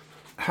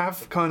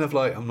have kind of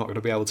like, I'm not going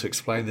to be able to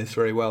explain this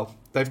very well.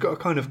 They've got a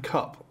kind of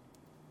cup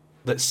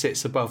that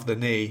sits above the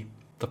knee.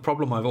 The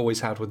problem I've always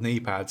had with knee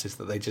pads is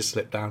that they just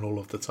slip down all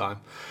of the time.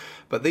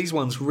 But these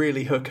ones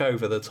really hook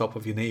over the top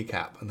of your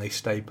kneecap and they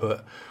stay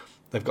put.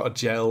 They've got a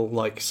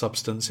gel-like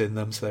substance in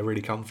them, so they're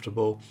really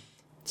comfortable.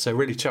 So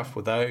really chuffed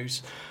with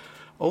those.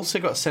 Also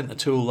got sent a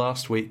tool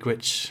last week,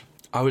 which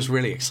I was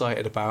really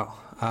excited about.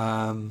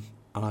 And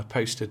I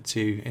posted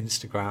to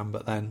Instagram,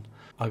 but then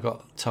I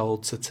got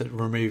told to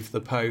remove the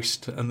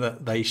post and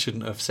that they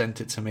shouldn't have sent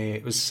it to me.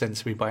 It was sent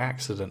to me by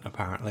accident,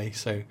 apparently.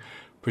 So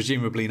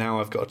presumably now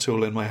I've got a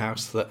tool in my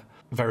house that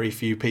very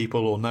few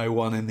people or no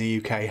one in the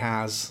UK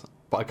has,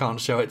 but I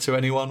can't show it to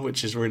anyone,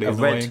 which is really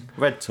annoying.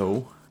 Red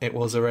tool? It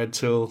was a red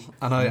tool,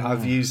 and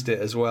I've used it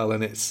as well,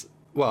 and it's...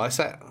 Well,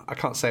 I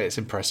can't say it's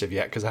impressive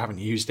yet because I haven't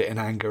used it in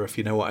anger, if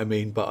you know what I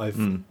mean, but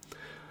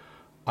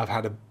I've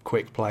had a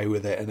quick play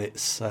with it, and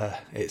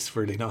it's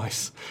really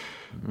nice.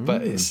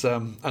 But it's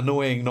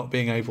annoying not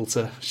being able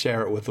to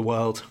share it with the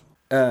world.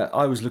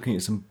 I was looking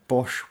at some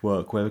Bosch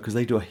workwear because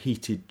they do a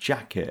heated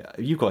jacket.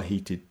 You've got a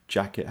heated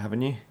jacket,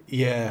 haven't you?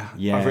 Yeah,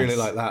 yes. I really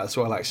like that as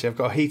well, actually. I've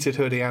got a heated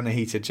hoodie and a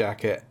heated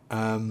jacket,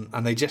 and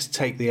they just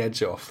take the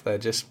edge off. They're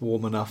just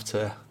warm enough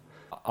to...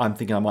 I'm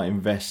thinking I might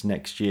invest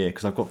next year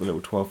because I've got the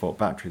little 12-volt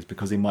batteries,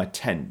 because in my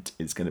tent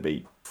it's going to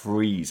be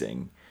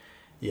freezing.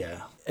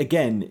 Yeah.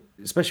 Again,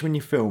 especially when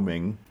you're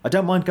filming, I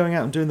don't mind going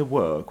out and doing the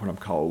work when I'm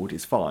cold.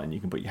 It's fine. You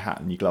can put your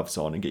hat and your gloves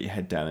on and get your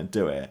head down and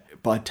do it.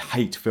 But I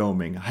hate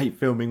filming. I hate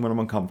filming when I'm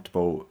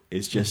uncomfortable.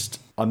 It's just,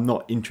 I'm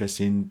not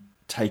interested in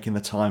taking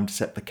the time to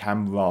set the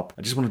camera up.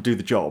 I just want to do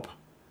the job.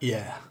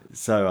 Yeah.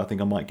 So I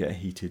think I might get a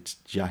heated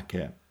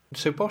jacket.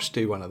 So Bosch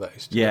do one of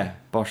those? Yeah,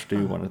 Bosch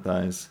do one of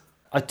those.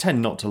 I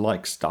tend not to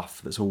like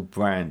stuff that's all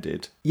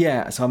branded.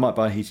 Yeah, so I might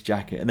buy a heated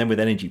jacket. And then with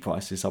energy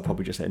prices, I'll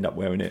probably just end up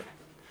wearing it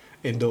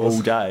indoors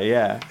all day.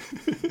 Yeah.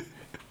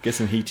 Get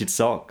some heated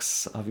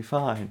socks. I'll be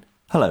fine.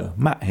 Hello,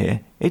 Matt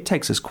here. It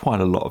takes us quite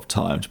a lot of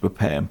time to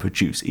prepare and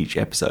produce each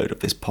episode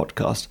of this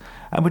podcast,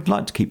 and we'd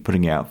like to keep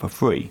putting it out for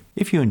free.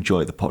 If you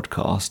enjoy the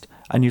podcast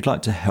and you'd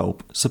like to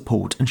help,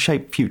 support and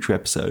shape future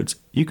episodes,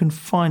 you can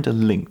find a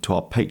link to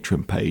our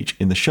Patreon page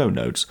in the show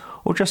notes,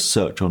 or just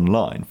search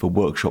online for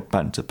Workshop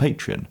Banter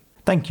Patreon.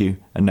 Thank you,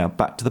 and now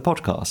back to the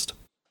podcast.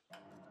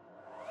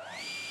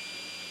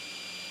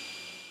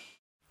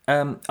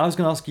 I was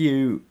going to ask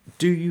you,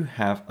 do you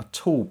have a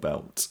tool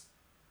belt?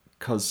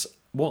 Because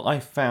what I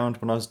found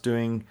when I was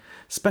doing,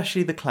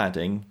 especially the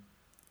cladding,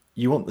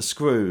 you want the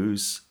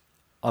screws,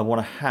 I want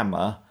a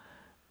hammer,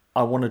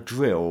 I want to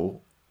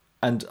drill,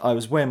 and I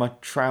was wearing my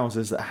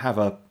trousers that have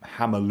a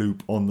hammer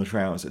loop on the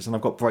trousers, and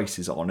I've got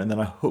braces on, and then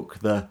I hook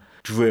the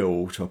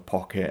drill to a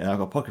pocket, and I've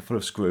got a pocket full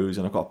of screws,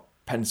 and I've got a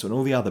pencil and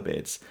all the other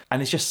bits,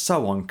 and it's just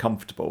so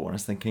uncomfortable. And I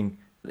was thinking,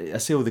 I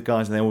see all the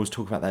guys and they always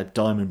talk about their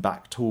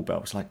Diamondback tool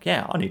belts, like,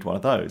 yeah, I need one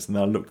of those, and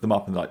then I looked them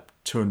up and like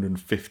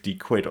 250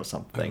 quid or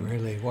something. Oh,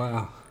 really?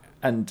 Wow.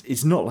 And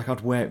it's not like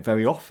I'd wear it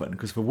very often,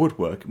 because for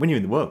woodwork, when you're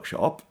in the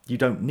workshop, you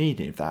don't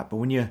need any of that. But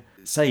when you're,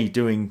 say,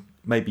 doing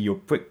maybe your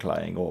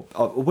bricklaying or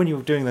when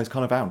you're doing those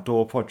kind of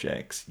outdoor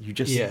projects, you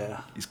just,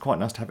 it's quite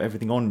nice to have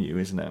everything on you,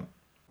 isn't it?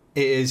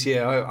 It is,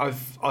 yeah.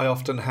 I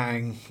often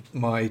hang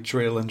my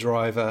drill and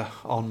driver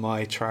on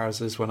my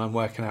trousers when I'm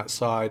working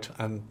outside,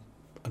 and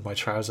my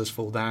trousers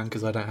fall down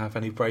because I don't have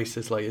any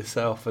braces like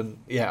yourself. And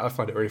yeah, I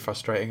find it really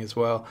frustrating as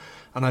well.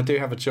 And I do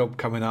have a job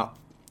coming up,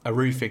 a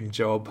roofing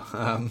job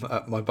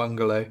at my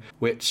bungalow,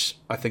 which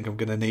I think I'm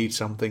going to need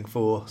something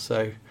for.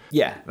 So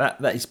yeah,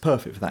 that is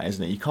perfect for that,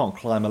 isn't it? You can't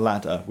climb a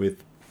ladder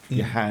with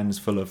your hands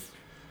full of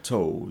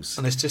tools.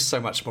 And it's just so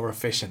much more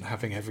efficient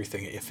having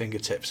everything at your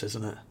fingertips,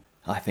 isn't it?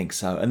 I think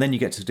so. And then you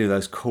get to do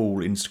those cool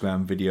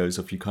Instagram videos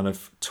of you kind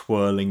of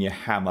twirling your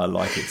hammer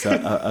like it's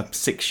a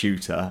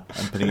 6-shooter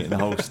and putting it in the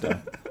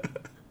holster.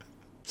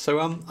 So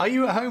are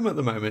you at home at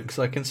the moment? Because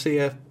I can see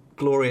a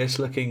glorious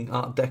looking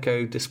Art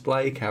Deco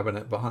display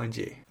cabinet behind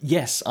you.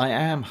 Yes, I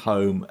am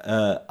home.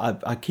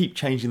 I keep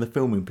changing the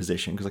filming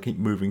position because I keep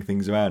moving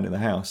things around in the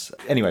house.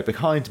 Anyway,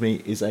 behind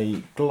me is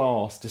a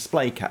glass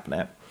display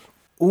cabinet.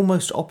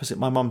 Almost opposite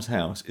my mum's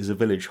house is a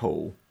village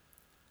hall.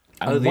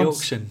 And the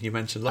auction you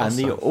mentioned last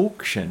time. And the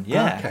auction,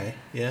 yeah. Okay,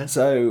 yeah.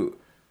 So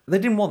they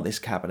didn't want this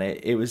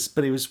cabinet. It was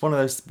one of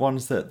those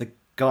ones that the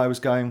guy was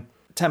going,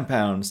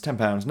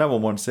 £10, no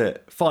one wants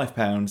it,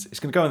 £5,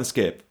 it's going to go on the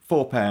skip,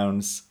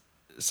 £4.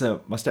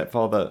 So my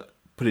stepfather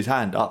put his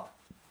hand up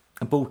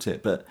and bought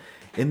it. But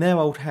in their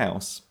old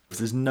house,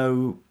 there's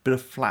no bit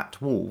of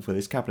flat wall for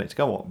this cabinet to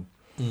go on.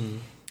 Mm.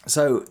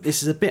 So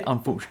this is a bit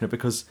unfortunate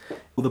because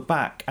the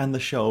back and the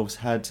shelves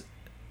had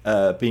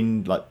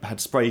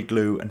had spray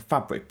glue and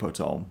fabric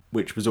put on,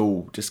 which was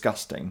all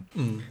disgusting.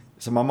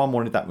 So my mum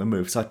wanted that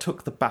removed, so I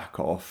took the back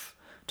off,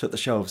 took the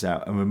shelves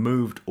out and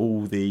removed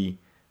all the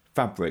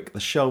fabric. The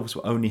shelves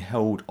were only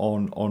held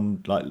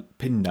on like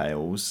pin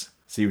nails,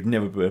 so you'd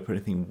never be able to put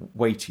anything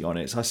weighty on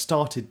it. So I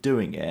started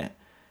doing it,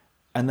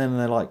 and then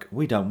they're like,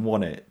 we don't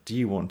want it, do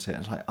you want it? I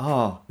was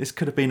like, this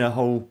could have been a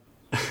whole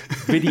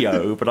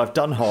video, but I've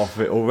done half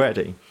of it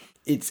already.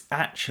 It's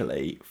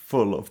actually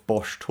full of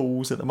Bosch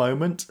tools at the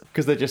moment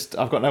because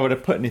I've got nowhere to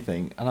put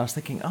anything. And I was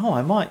thinking,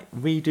 I might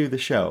redo the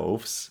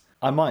shelves.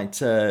 I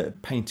might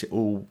paint it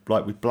all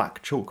like with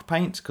black chalk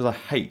paint because I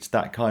hate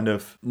that kind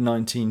of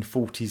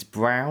 1940s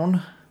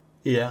brown.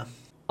 Yeah,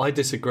 I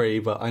disagree,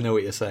 but I know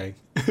what you're saying.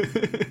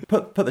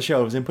 Put the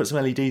shelves in, put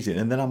some LEDs in,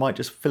 and then I might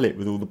just fill it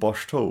with all the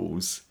Bosch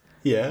tools.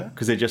 Yeah.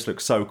 Because it just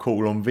looks so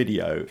cool on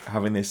video,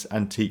 having this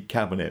antique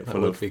cabinet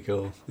full of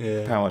cool.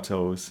 Yeah. Power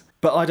tools.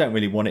 But I don't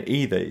really want it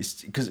either,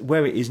 because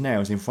where it is now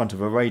is in front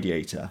of a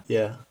radiator.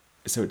 Yeah.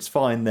 So it's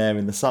fine there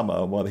in the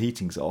summer while the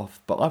heating's off,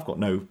 but I've got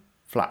no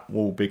flat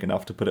wall big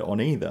enough to put it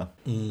on either.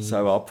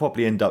 So I'll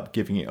probably end up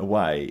giving it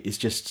away. It's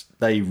just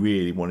they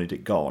really wanted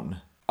it gone.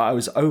 I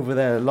was over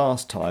there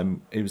last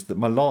time. It was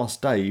my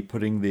last day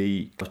putting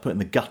the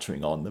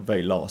guttering on, the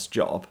very last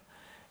job,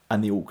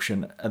 and the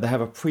auction. And they have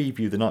a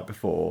preview the night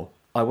before.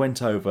 I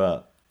went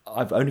over.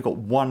 I've only got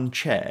one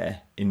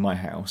chair in my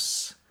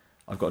house.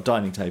 I've got a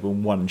dining table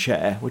and one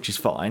chair, which is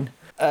fine.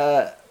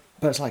 But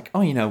it's like,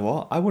 you know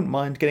what? I wouldn't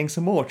mind getting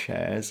some more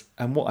chairs.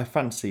 And what I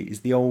fancy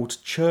is the old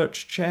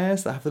church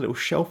chairs that have the little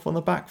shelf on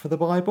the back for the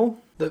Bible.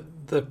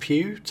 The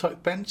pew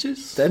type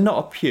benches? They're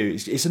not a pew.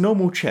 It's a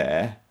normal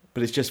chair,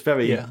 but it's just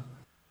very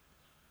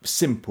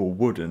simple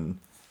wooden.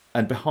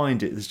 And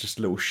behind it, there's just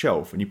a little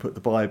shelf, and you put the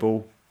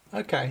Bible.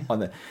 Okay. On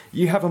there.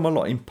 You have them a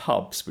lot in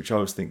pubs, which I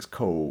always think is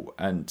cool,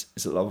 and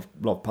it's a lot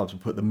of pubs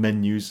will put the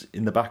menus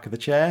in the back of the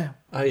chair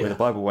where the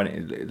Bible went.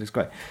 It looks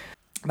great.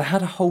 They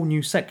had a whole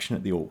new section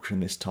at the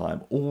auction this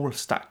time, all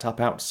stacked up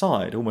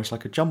outside, almost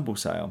like a jumble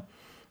sale.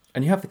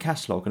 And you have the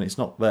catalogue, and it's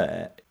not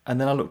there.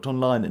 And then I looked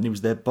online, and it was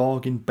their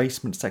bargain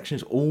basement section.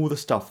 It's all the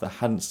stuff that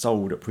hadn't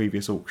sold at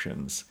previous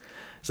auctions.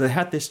 So they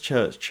had this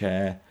church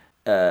chair.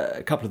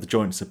 A couple of the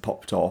joints had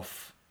popped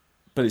off.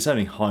 But it's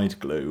only hide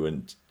glue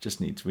and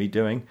just needs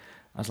redoing.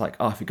 I was like,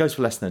 if it goes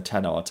for less than a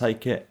tenner, I'll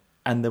take it.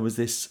 And there was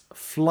this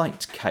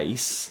flight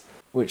case,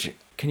 which,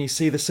 can you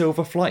see the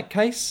silver flight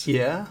case?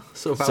 Yeah,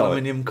 sort of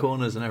aluminium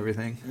corners and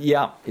everything.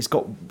 Yeah, it's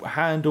got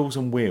handles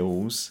and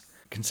wheels.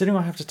 Considering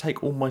I have to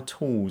take all my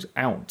tools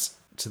out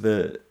to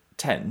the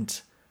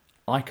tent,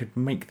 I could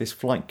make this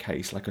flight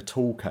case like a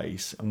tool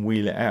case and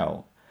wheel it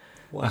out.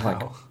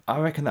 Wow. I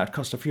reckon that'd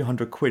cost a few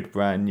 £100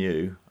 brand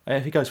new.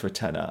 If it goes for a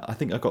tenner, I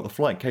think I got the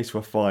flight case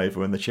for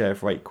 £5 and the chair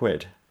for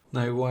 £8.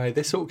 No way.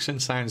 This auction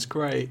sounds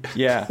great.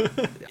 Yeah.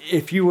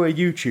 If you were a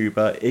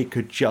YouTuber, it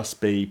could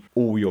just be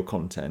all your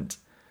content.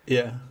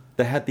 Yeah.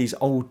 They had these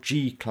old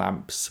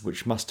G-clamps,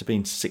 which must have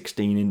been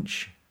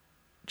 16-inch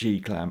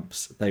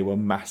G-clamps. They were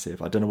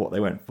massive. I don't know what they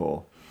went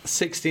for.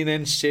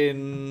 16-inch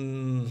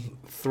in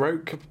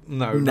throat?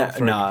 Not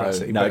throat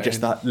capacity. No,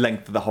 just that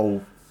length of the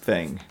whole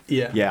thing.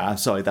 Yeah. Yeah, I'm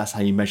sorry, that's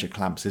how you measure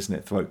clamps, isn't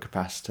it? Throat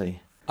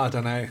capacity. I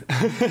don't know.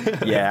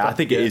 Yeah, I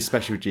think it is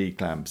special G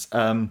clamps.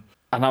 And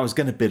I was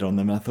going to bid on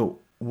them, and I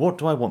thought, what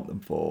do I want them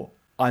for?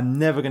 I'm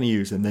never going to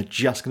use them. They're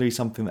just going to be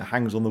something that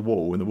hangs on the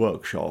wall in the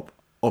workshop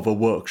of a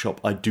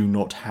workshop I do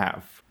not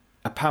have.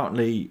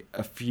 Apparently,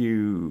 a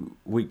few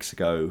weeks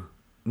ago,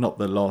 not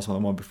the last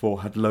one, the one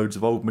before, had loads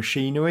of old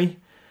machinery,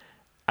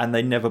 and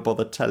they never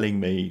bothered telling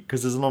me,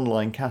 because there's an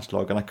online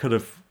catalogue, and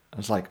I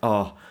was like,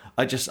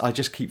 I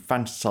just keep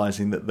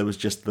fantasising that there was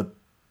just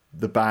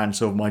the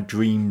bands of my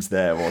dreams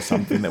there or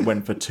something that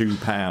went for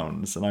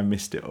 £2, and I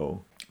missed it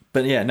all.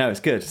 But yeah, no, it's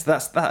good. So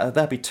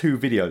that'd be 2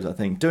 videos, I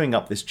think. Doing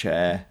up this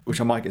chair, which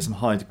I might get some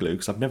hide glue,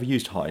 because I've never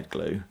used hide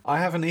glue. I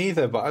haven't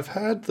either, but I've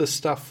heard the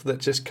stuff that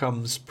just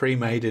comes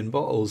pre-made in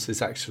bottles is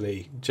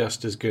actually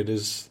just as good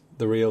as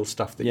the real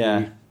stuff that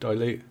you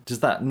dilute.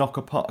 Does that knock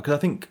apart? Because I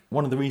think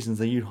one of the reasons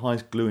they use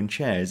hide glue in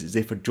chairs is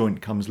if a joint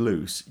comes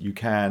loose, you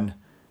can...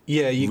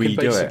 Yeah, you can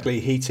basically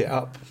heat it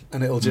up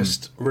and it'll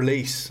just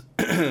release.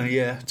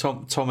 Yeah,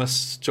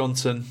 Thomas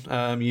Johnson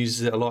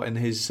uses it a lot in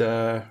his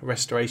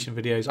restoration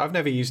videos. I've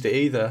never used it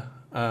either.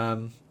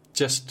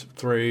 Just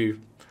through,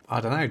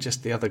 I don't know,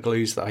 just the other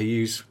glues that I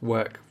use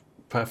work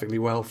perfectly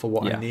well for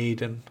what I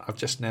need, and I've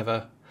just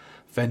never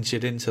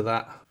ventured into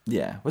that.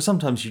 Yeah, well,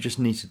 sometimes you just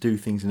need to do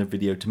things in a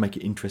video to make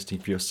it interesting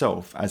for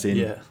yourself, as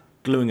in...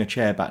 Gluing a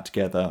chair back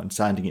together and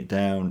sanding it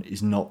down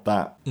is not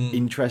that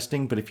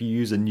interesting, but if you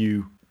use a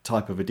new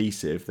type of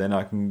adhesive, then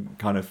I can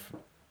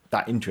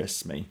that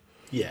interests me.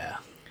 Yeah.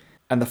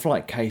 And the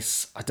flight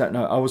case, I don't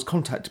know, I was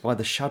contacted by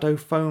the Shadow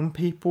Foam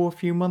people a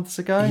few months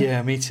ago.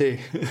 Yeah, me too.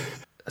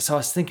 So I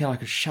was thinking I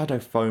could shadow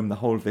foam the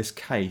whole of this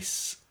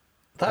case.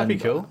 That'd be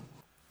cool.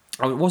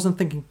 I wasn't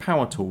thinking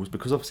power tools,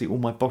 because obviously all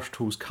my Bosch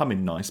tools come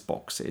in nice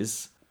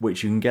boxes,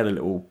 which you can get a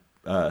little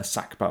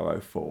sack barrow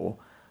for.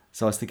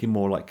 So I was thinking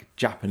more like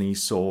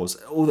Japanese saws.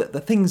 All the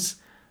things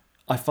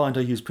I find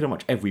I use pretty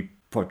much every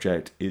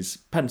project is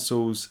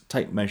pencils,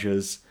 tape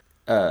measures,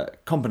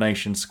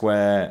 combination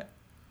square,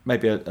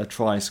 maybe a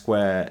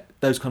tri-square,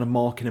 those kind of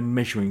marking and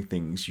measuring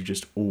things you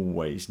just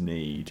always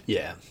need.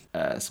 Yeah.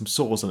 Some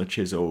saws and a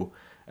chisel,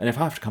 and if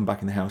I have to come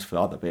back in the house for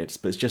other bits,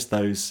 but it's just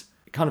those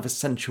kind of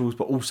essentials,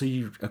 but also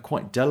you are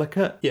quite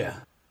delicate. Yeah.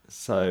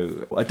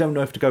 So I don't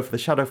know if to go for the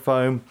shadow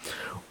foam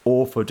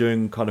or for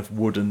doing kind of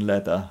wood and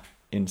leather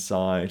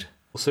inside.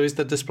 So is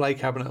the display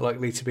cabinet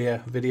likely to be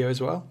a video as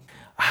well?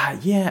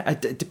 Yeah,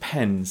 it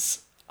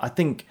depends. I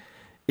think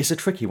it's a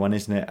tricky one,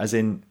 isn't it? As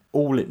in,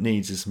 all it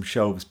needs is some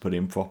shelves put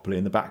in properly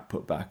and the back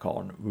put back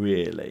on,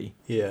 really.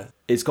 Yeah.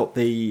 It's got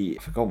I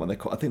forgot what they're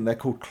called. I think they're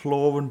called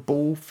claw and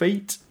ball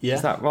feet. Yeah.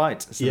 Is that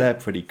right? So they're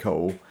pretty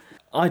cool.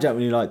 I don't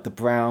really like the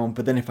brown,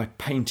 but then if I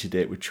painted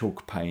it with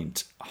chalk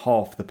paint,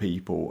 half the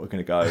people are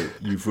going to go,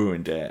 you've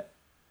ruined it.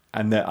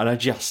 And I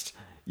just,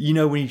 when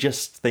you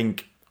just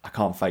think, I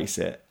can't face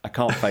it. I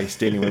can't face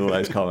dealing with all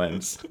those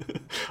comments.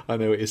 I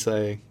know what you're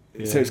saying.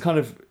 Yeah. So it's kind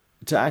of,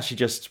 to actually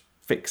just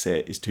fix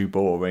it is too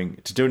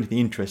boring. To do anything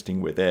interesting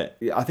with it,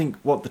 I think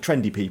what the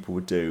trendy people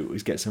would do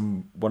is get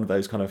one of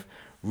those kind of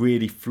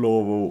really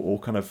floral or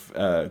kind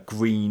of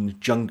green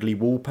jungly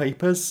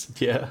wallpapers.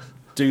 Yeah.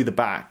 Do the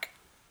back,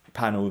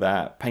 panel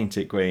that, paint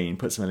it green,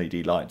 put some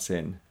LED lights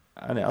in.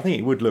 And I think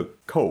it would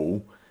look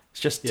cool.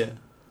 It's just,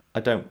 I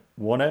don't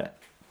want it.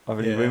 I have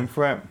any room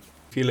for it.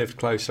 If you lived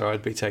closer,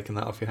 I'd be taking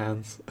that off your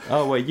hands.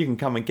 Oh, well, you can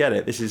come and get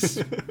it. This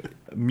is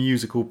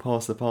musical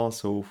pass the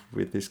parcel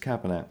with this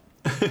cabinet.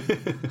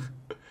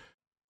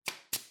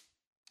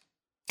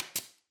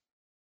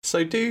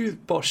 So do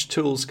Bosch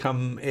tools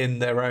come in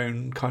their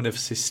own kind of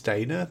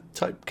sustainer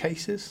type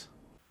cases?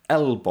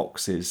 L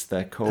boxes,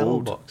 they're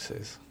called. L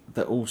boxes.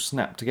 They're all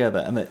snapped together,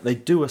 and they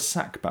do a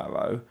sack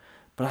barrow,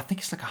 but I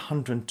think it's like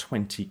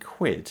 120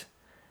 quid.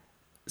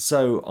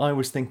 So I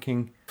was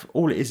thinking,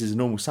 all it is a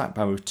normal sack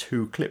barrow with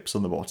 2 clips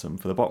on the bottom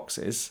for the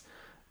boxes,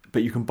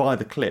 but you can buy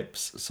the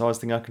clips. So I was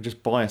thinking I could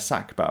just buy a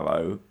sack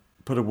barrow,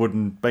 put a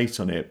wooden base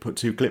on it, put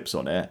 2 clips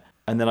on it,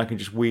 and then I can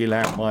just wheel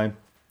out my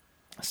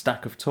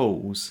stack of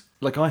tools.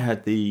 Like I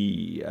had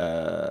the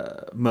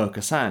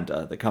Mirka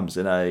sander that comes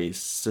in a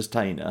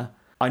sustainer.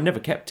 I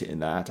never kept it in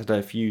that. I don't know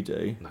if you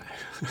do. No.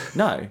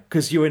 No,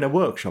 because you're in a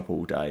workshop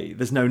all day.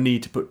 There's no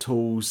need to put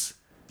tools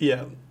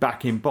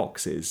back in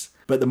boxes.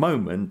 But at the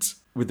moment,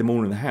 with them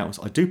all in the house,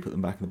 I do put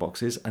them back in the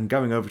boxes, and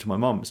going over to my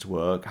mum's to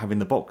work, having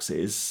the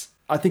boxes,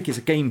 I think it's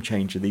a game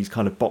changer, these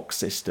kind of box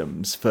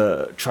systems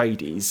for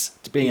tradies,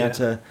 to being able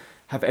to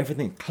have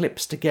everything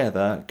clips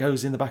together,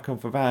 goes in the back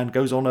of a van,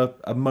 goes on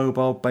a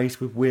mobile base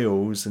with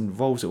wheels and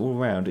rolls it all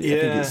around. I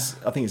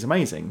think it's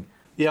amazing.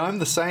 Yeah, I'm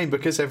the same,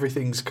 because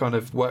everything's kind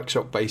of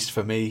workshop based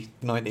for me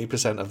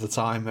 90% of the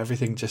time.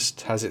 Everything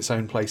just has its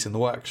own place in the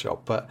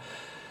workshop. But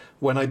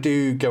when I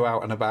do go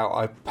out and about,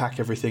 I pack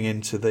everything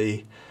into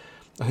the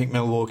I think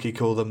Milwaukee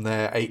call them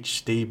their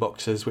HD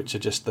boxes, which are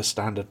just the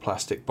standard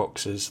plastic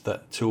boxes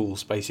that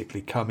tools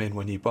basically come in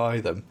when you buy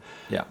them.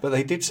 Yeah. But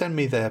they did send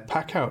me their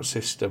pack-out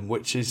system,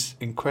 which is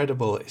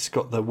incredible. It's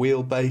got the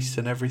wheelbase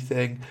and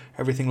everything.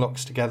 Everything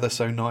locks together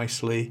so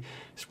nicely.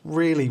 It's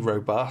really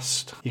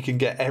robust. You can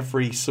get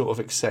every sort of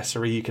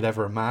accessory you could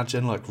ever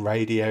imagine, like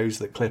radios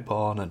that clip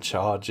on and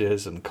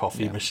chargers and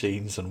coffee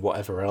machines and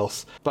whatever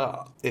else.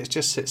 But it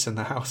just sits in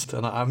the house,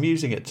 and I'm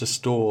using it to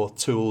store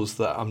tools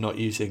that I'm not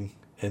using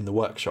in the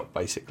workshop,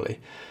 basically.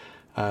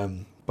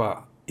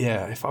 But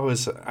yeah, if I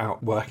was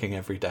out working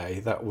every day,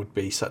 that would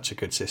be such a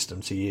good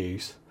system to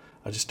use.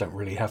 I just don't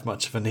really have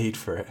much of a need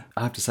for it.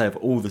 I have to say, of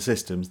all the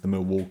systems,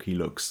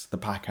 the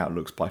pack-out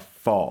looks by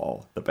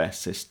far the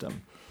best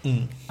system. I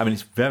mean,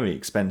 it's very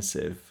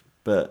expensive,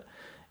 but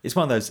it's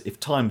one of those, if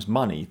time's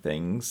money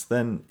things,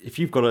 then if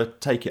you've got to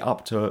take it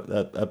up to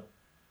a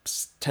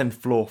 10th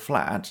floor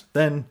flat,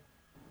 then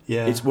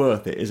it's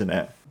worth it, isn't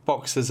it?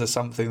 Boxes are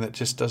something that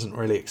just doesn't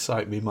really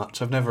excite me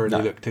much. I've never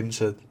really looked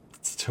into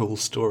tool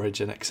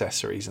storage and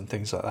accessories and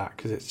things like that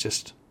because it's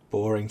just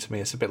boring to me.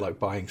 It's a bit like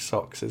buying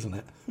socks, isn't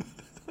it?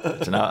 I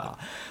don't know.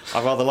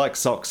 I rather like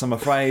socks, I'm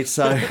afraid.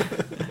 So,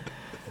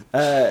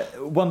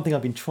 one thing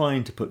I've been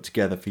trying to put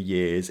together for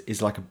years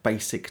is like a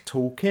basic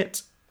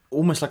toolkit,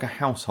 almost like a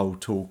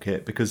household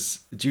toolkit, because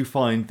do you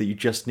find that you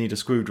just need a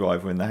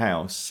screwdriver in the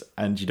house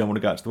and you don't want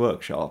to go out to the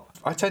workshop?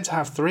 I tend to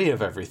have 3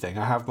 of everything.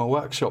 I have my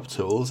workshop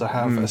tools, I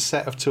have a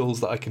set of tools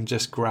that I can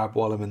just grab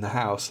while I'm in the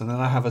house, and then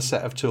I have a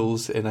set of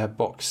tools in a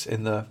box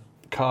in the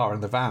car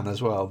and the van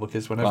as well,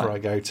 because whenever I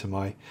go to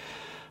my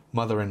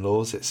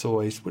mother-in-law's, it's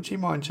always, would you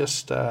mind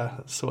just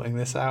sorting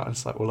this out? And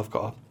it's like, well, I've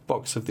got a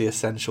box of the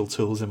essential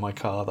tools in my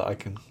car that I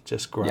can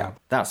just grab. Yeah,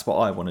 that's what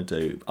I want to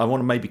do. I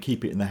want to maybe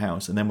keep it in the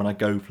house, and then when I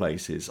go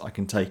places, I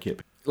can take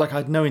it. Like, I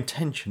had no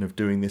intention of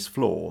doing this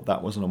floor.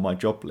 That wasn't on my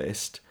job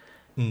list.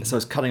 So I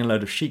was cutting a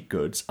load of sheet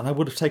goods, and I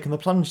would have taken the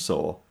plunge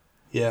saw.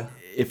 Yeah.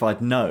 If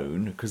I'd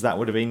known, because that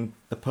would have been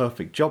the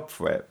perfect job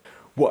for it.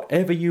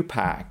 Whatever you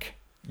pack,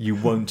 you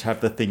won't have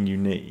the thing you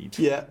need.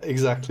 Yeah,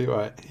 exactly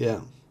right.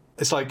 Yeah.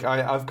 It's like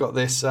I've got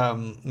this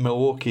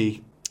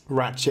Milwaukee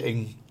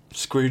ratcheting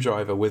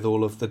screwdriver with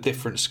all of the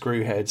different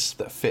screw heads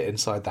that fit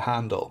inside the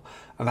handle.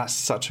 And that's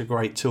such a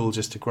great tool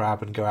just to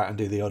grab and go out and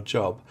do the odd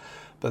job.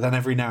 But then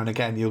every now and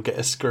again you'll get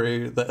a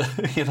screw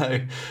that, you know,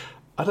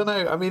 I don't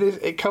know. I mean,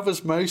 it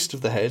covers most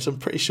of the heads. I'm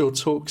pretty sure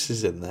Torx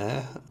is in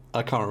there.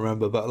 I can't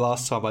remember, but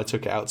last time I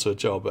took it out to a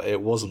job,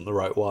 it wasn't the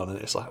right one. And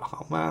it's like,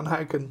 oh man,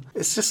 how can...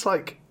 It's just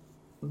like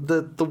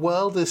the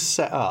world is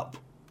set up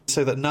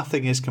so that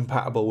nothing is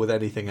compatible with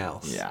anything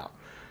else. Yeah.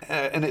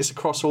 And it's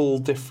across all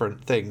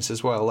different things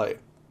as well, like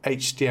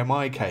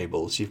HDMI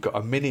cables. You've got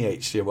a mini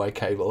HDMI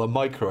cable, a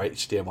micro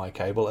HDMI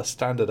cable, a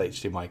standard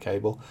HDMI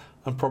cable,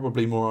 and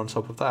probably more on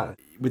top of that.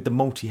 With the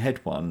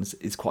multi-head ones,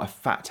 it's quite a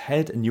fat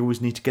head, and you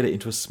always need to get it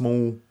into a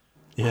small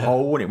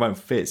hole, and it won't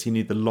fit, so you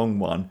need the long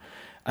one.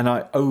 And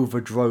I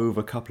overdrove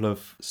a couple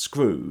of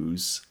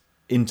screws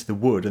into the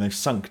wood, and they've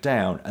sunk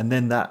down, and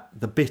then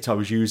the bit I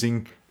was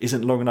using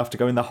isn't long enough to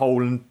go in the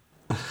hole and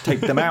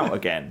take them out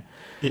again.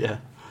 Yeah.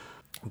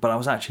 But I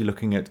was actually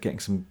looking at getting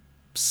some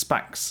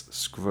Spax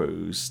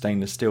screws,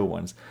 stainless steel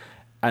ones,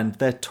 and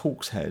they're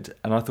Torx head,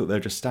 and I thought they were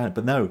just standard.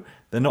 But no,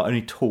 they're not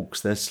only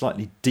Torx, they're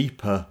slightly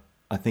deeper,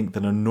 I think,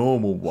 than a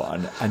normal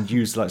one, and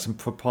use like some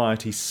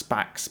proprietary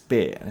Spax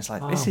bit. And it's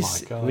like, this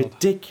is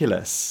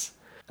ridiculous.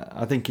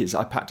 I think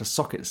I packed a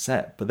socket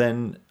set, but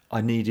then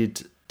I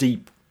needed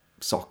deep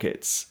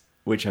sockets,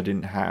 which I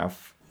didn't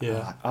have.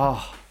 Yeah.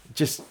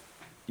 Just,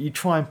 you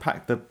try and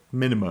pack the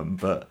minimum,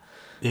 but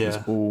there's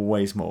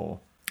always more.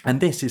 And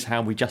this is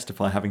how we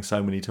justify having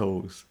so many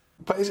tools.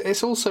 But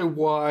it's also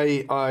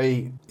why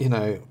I,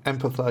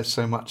 empathise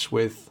so much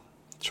with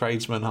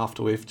tradesmen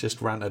after we've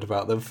just ranted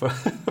about them for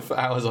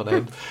hours on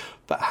end.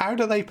 But how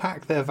do they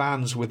pack their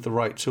vans with the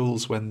right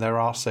tools when there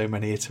are so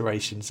many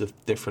iterations of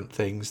different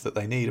things that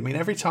they need? I mean,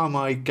 every time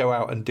I go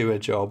out and do a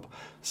job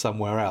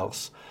somewhere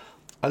else,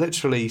 I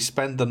literally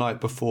spend the night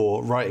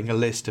before writing a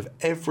list of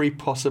every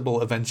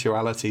possible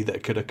eventuality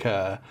that could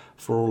occur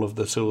for all of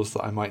the tools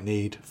that I might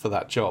need for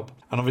that job.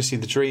 And obviously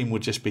the dream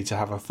would just be to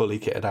have a fully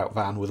kitted out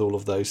van with all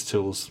of those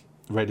tools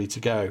ready to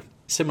go.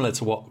 Similar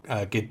to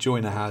what Gid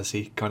Joyner has,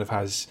 he kind of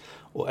has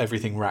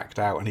everything racked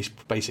out, and he's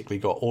basically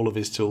got all of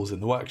his tools in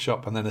the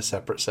workshop and then a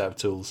separate set of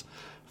tools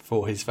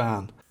for his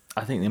van.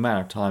 I think the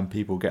amount of time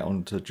people get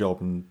onto a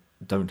job and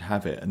don't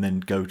have it and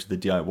then go to the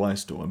DIY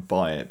store and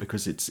buy it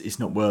because it's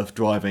not worth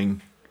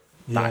driving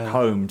back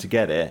home to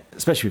get it,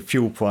 especially with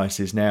fuel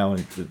prices now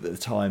and the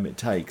time it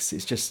takes.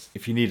 It's just,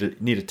 if you need a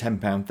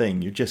 £10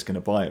 thing, you're just going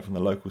to buy it from the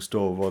local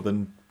store rather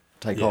than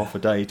take half a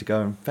day to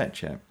go and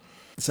fetch it.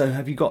 So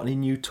have you got any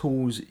new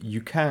tools you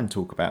can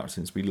talk about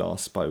since we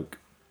last spoke?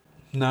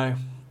 No.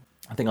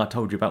 I think I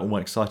told you about all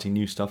my exciting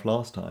new stuff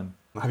last time.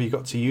 Have you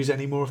got to use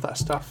any more of that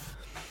stuff?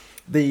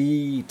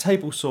 The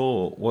table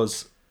saw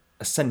was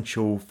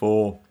essential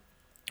for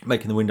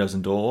making the windows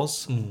and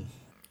doors.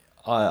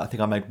 I think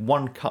I made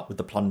one cut with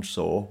the plunge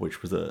saw,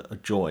 which was a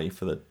joy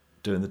for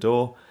doing the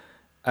door.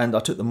 And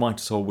I took the miter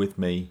saw with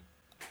me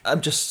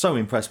I'm just so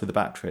impressed with the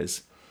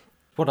batteries.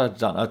 What I'd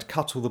done, I'd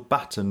cut all the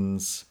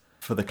battens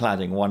for the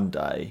cladding one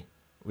day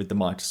with the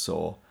miter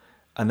saw,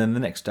 and then the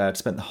next day I'd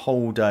spent the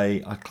whole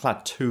day, I'd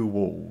clad 2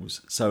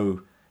 walls,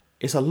 so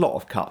it's a lot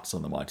of cuts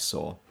on the miter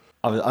saw.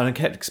 I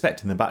kept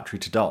expecting the battery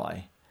to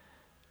die,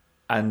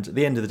 and at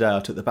the end of the day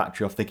I took the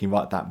battery off thinking,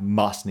 right, that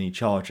must need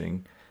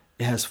charging.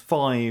 It has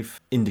 5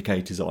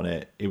 indicators on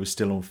it, it was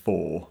still on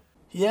 4.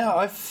 Yeah,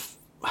 I've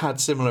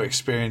had similar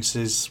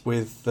experiences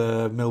with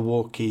the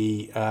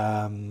Milwaukee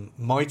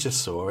miter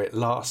saw. It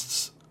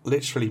lasts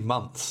literally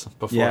months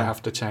before I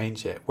have to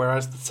change it,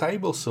 whereas the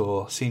table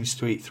saw seems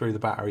to eat through the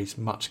batteries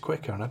much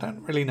quicker, and I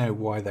don't really know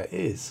why that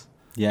is.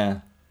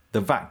 Yeah,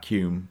 the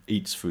vacuum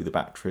eats through the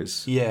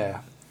batteries.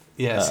 Yeah,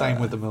 same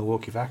with the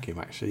Milwaukee vacuum,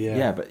 actually.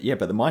 But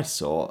the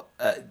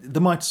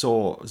miter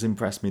saw has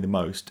impressed me the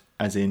most,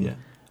 as in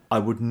I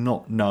would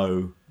not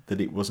know that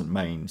it wasn't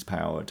mains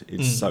powered.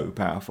 It's so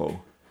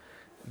powerful.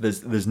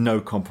 There's no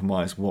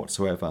compromise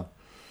whatsoever.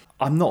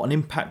 I'm not an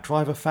impact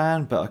driver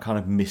fan, but I kind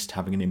of missed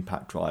having an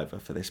impact driver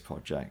for this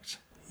project.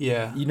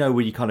 Yeah. You know,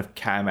 where you kind of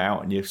cam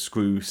out and you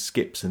screw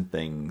skips and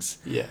things.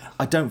 Yeah.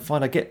 I don't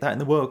find I get that in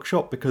the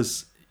workshop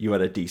because you're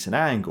at a decent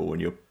angle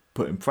and you're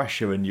putting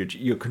pressure and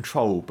you're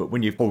controlled, but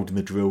when you're holding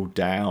the drill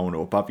down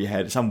or above your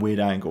head at some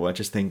weird angle, I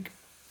just think,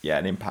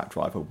 an impact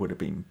driver would have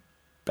been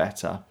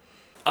better.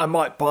 I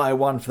might buy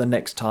one for the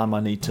next time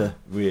I need to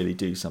really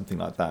do something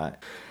like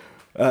that.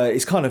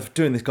 It's kind of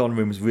doing this garden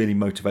room has really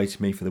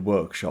motivated me for the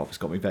workshop. It's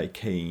got me very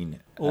keen.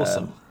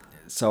 Awesome.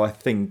 So I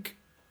think,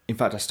 in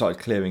fact, I started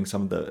clearing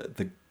some of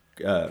the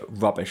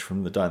rubbish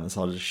from down the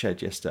side of the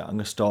shed yesterday. I'm going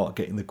to start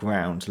getting the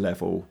ground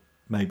level,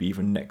 maybe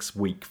even next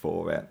week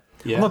for it.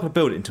 Yeah. I'm not going to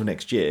build it until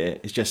next year.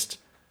 It's just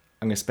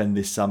I'm going to spend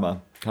this summer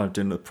kind of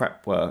doing the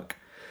prep work.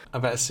 I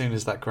bet as soon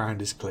as that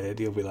ground is cleared,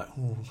 you'll be like,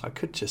 I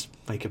could just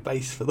make a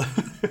base for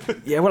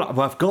that.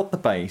 Well, I've got the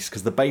base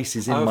because the base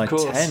is in my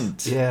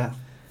tent. Yeah.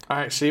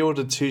 I actually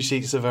ordered 2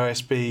 sheets of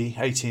OSB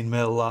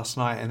 18mm last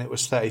night, and it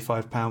was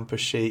 £35 per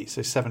sheet,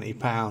 so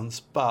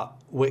 £70. But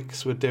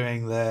Wix were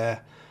doing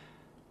their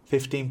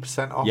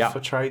 15% off for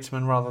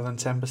tradesmen rather than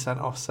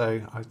 10% off,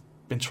 so I've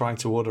been trying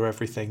to order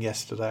everything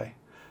yesterday.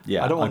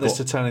 Yeah, I don't want this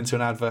to turn into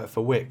an advert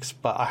for Wix,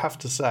 but I have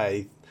to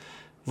say,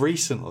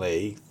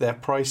 recently their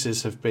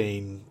prices have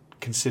been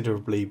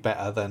considerably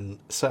better than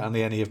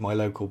certainly any of my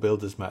local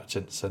builders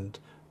merchants, and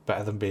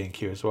better than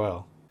B&Q as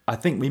well. I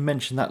think we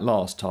mentioned that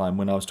last time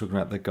when I was talking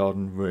about the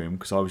garden room,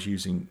 because I was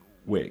using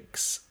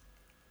Wix,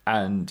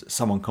 and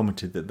someone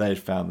commented that they'd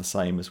found the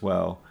same as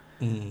well.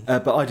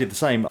 But I did the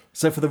same.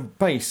 So for the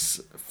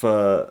base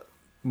for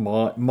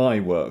my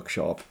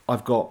workshop,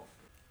 I've got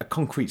a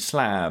concrete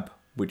slab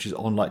which is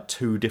on like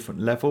 2 different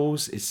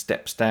levels. It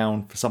steps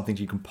down for something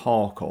you can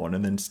park on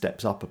and then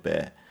steps up a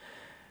bit.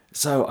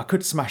 So I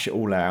could smash it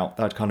all out.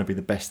 That'd kind of be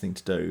the best thing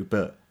to do,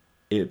 but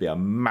it'd be a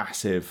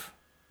massive,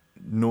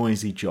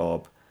 noisy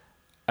job.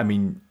 I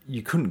mean,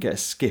 you couldn't get a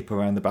skip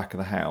around the back of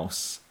the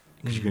house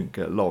because you couldn't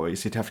get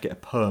lorries. You'd have to get a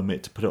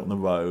permit to put it on the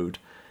road.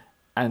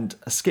 And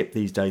a skip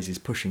these days is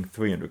pushing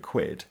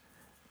 £300.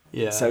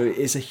 Yeah. So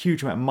it's a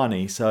huge amount of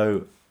money.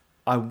 So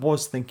I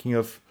was thinking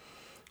of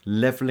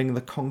levelling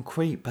the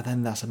concrete, but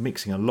then that's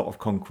mixing a lot of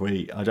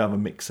concrete. I don't have a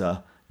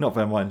mixer, not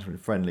very environmentally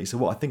friendly. So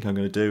what I think I'm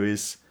going to do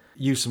is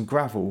use some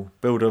gravel,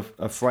 build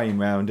a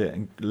frame around it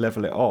and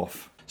level it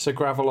off. So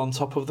gravel on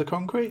top of the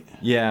concrete?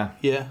 Yeah.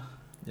 Yeah.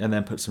 And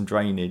then put some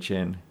drainage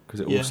in because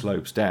it all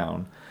slopes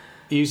down.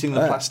 Using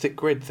the plastic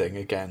grid thing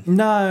again?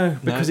 No,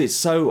 because it's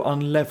so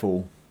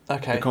unlevel.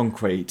 Okay. The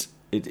concrete,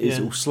 it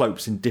all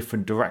slopes in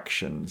different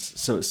directions.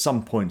 So at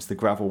some points the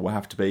gravel will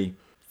have to be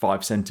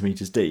 5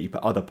 centimetres deep.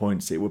 At other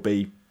points it will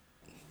be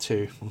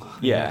 2.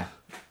 Yeah,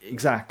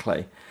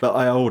 exactly. But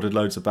I ordered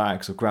loads of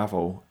bags of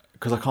gravel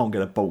because I can't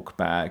get a bulk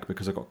bag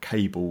because I've got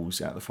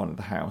cables out the front of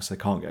the house. I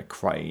can't get a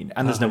crane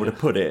and there's nowhere to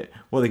put it.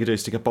 What they could do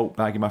is stick a bulk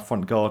bag in my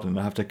front garden and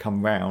I have to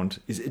come round.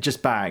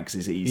 Just bags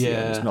is easier.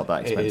 Yeah, it's not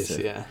that expensive.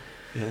 It is,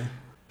 yeah.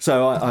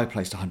 So I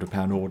placed a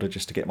 £100 order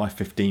just to get my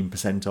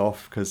 15%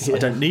 off because I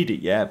don't need it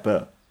yet.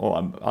 But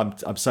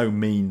I'm so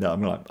mean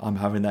that I'm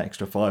having that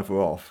extra £5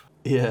 off.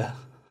 Yeah.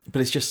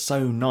 But it's just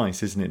so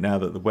nice, isn't it? Now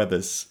that the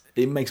weather's,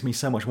 it makes me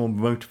so much more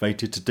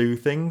motivated to do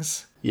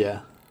things.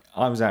 Yeah.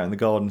 I was out in the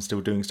garden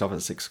still doing stuff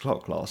at 6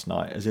 o'clock last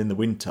night, as in the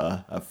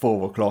winter. At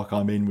 4 o'clock,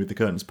 I'm in with the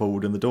curtains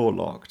pulled and the door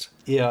locked.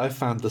 Yeah, I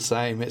found the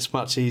same. It's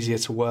much easier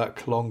to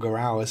work longer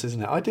hours,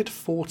 isn't it? I did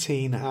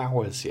 14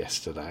 hours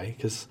yesterday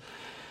because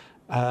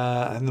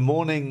in the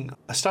morning,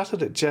 I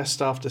started at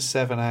just after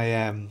 7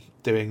 a.m.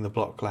 doing the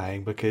block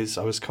laying because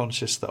I was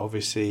conscious that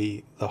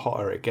obviously the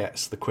hotter it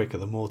gets, the quicker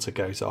the mortar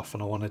goes off,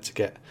 and I wanted to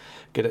get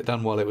it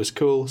done while it was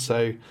cool.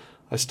 So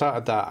I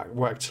started that,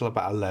 worked till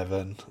about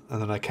 11,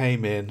 and then I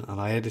came in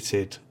and I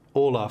edited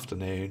all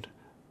afternoon.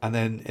 And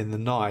then in the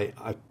night,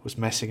 I was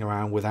messing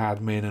around with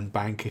admin and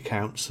bank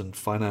accounts and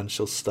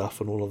financial stuff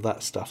and all of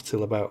that stuff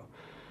till about,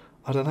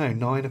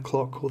 9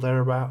 o'clock or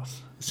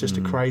thereabouts. It's just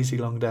a crazy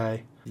long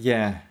day.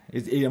 Yeah,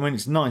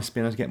 it's nice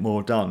being able to get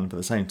more done, but at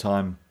the same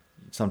time,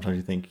 sometimes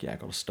you think, I've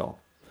got to stop.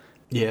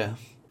 Yeah.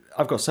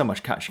 I've got so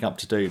much catching up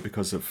to do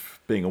because of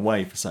being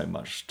away for so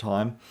much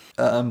time.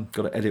 Got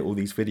to edit all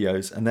these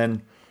videos, and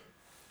then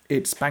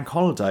it's bank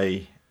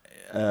holiday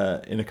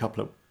in a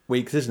couple of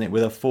weeks, isn't it?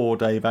 With a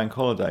 4-day bank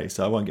holiday,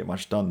 so I won't get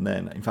much done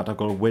then. In fact, I've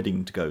got a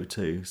wedding to go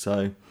to,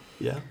 so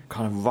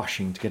kind of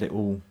rushing to get it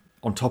all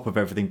on top of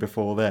everything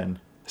before then.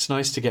 It's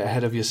nice to get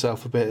ahead of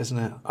yourself a bit, isn't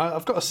it?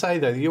 I've got to say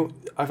though,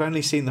 I've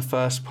only seen the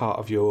first part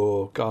of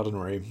your garden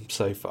room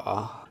so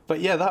far. But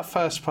yeah, that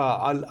first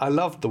part, I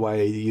loved the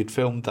way you'd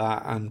filmed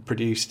that and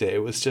produced it. It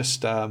was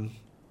just,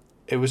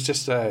 it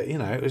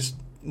was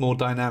more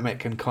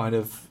dynamic and kind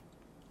of,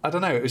 I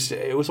don't know,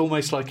 it was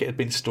almost like it had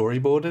been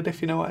storyboarded,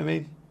 if you know what I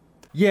mean.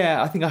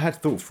 Yeah, I think I had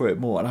thought through it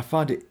more, and I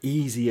find it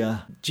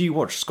easier. Do you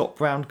watch Scott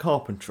Brown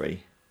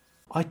Carpentry?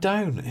 I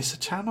don't. It's a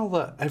channel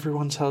that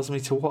everyone tells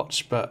me to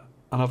watch,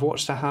 and I've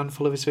watched a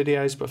handful of his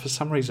videos, but for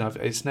some reason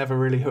it's never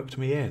really hooked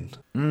me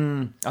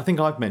in. I think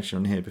I've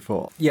mentioned on here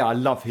before. Yeah, I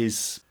love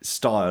his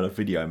style of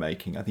video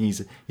making. I think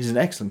he's an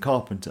excellent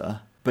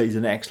carpenter, but he's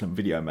an excellent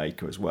video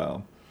maker as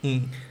well.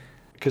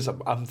 Because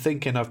I'm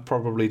thinking I've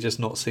probably just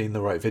not seen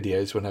the right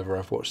videos whenever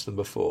I've watched them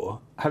before.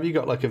 Have you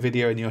got like a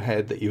video in your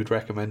head that you would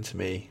recommend to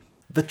me?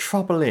 The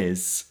trouble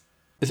is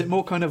it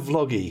more kind of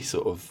vloggy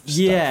sort of stuff?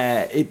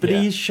 Yeah,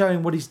 he's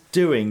showing what he's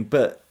doing,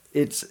 but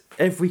it's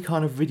every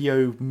kind of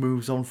video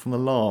moves on from the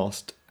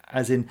last,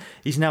 as in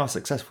he's now a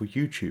successful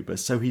YouTuber,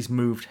 so he's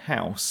moved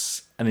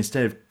house, and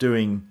instead of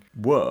doing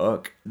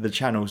work, the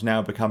channel's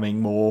now becoming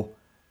more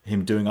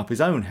him doing up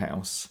his own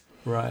house.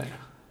 Right.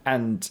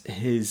 And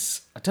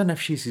I don't know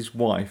if she's his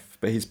wife,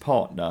 but his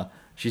partner,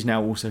 she's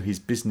now also his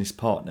business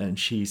partner, and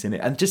she's in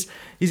it. And just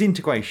his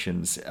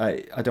integrations,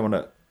 I don't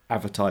want to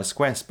advertise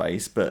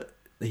Squarespace, but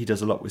he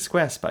does a lot with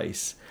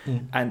Squarespace.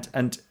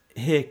 And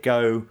here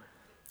go,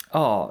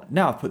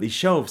 now I've put these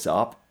shelves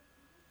up,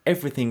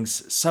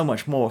 everything's so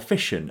much more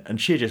efficient. And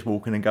she'll just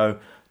walk in and go,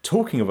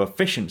 talking of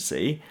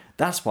efficiency,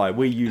 that's why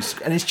we use...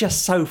 And it's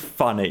just so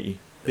funny.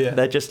 Yeah.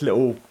 They're just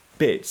little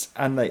bits.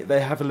 And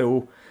they have a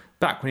little...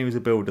 Back when he was a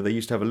builder, they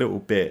used to have a little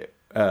bit...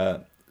 I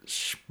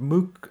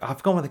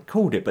forgot what they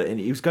called it, but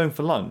he was going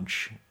for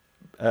lunch.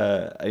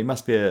 It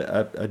must be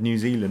a New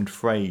Zealand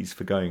phrase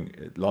for going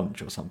at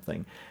lunch or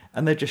something.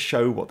 And they just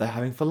show what they're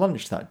having for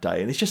lunch that day.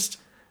 And it's just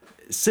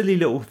silly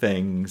little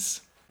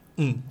things.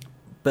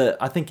 But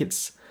I think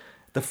it's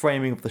the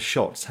framing of the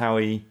shots, how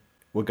he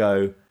will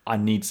go, I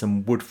need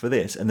some wood for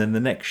this. And then the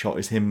next shot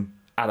is him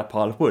at a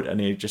pile of wood. And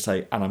he'll just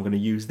say, and I'm going to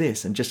use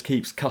this. And just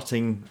keeps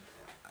cutting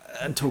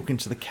and talking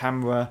to the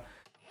camera.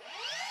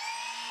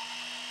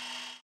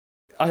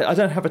 I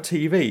don't have a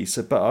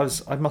TV,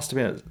 but I must have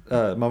been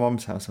at my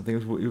mum's house. I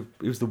think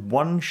it was the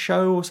One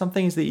Show or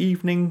something. It's the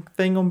evening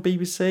thing on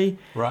BBC.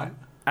 Right.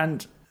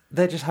 And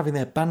they're just having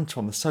their banter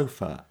on the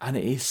sofa, and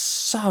it is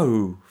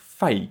so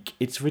fake.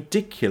 It's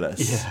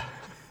ridiculous. Yeah.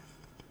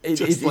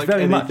 It's like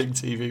very anything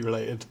much TV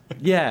related.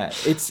 Yeah,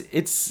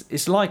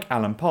 it's like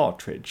Alan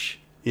Partridge.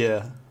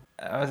 Yeah.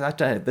 I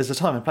don't, there's a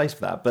time and place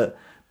for that, but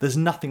there's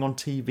nothing on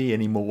TV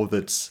anymore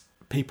that's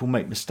people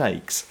make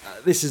mistakes.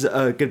 This is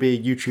going to be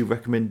a YouTube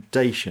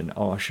recommendation.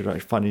 I should actually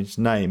find his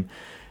name.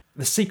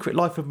 The Secret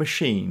Life of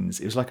Machines.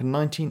 It was like a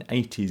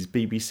 1980s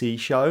BBC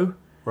show.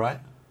 Right.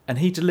 And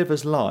he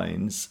delivers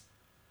lines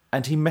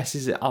and he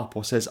messes it up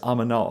or says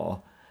and ah,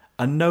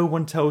 and no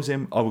one tells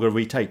him, we're going to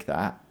retake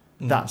that.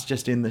 That's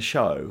just in the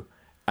show.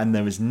 And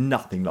there is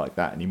nothing like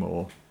that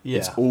anymore. Yeah.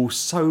 It's all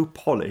so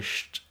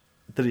polished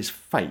that it's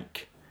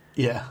fake.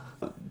 Yeah.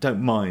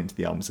 Don't mind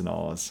the ums and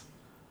ahs.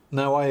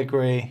 No, I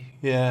agree.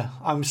 Yeah,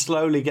 I'm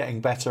slowly getting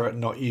better at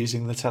not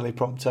using the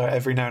teleprompter.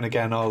 Every now and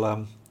again,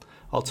 I'll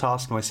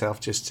task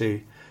myself just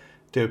to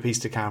do a piece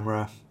to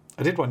camera.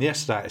 I did one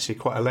yesterday, actually,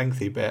 quite a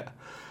lengthy bit.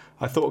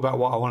 I thought about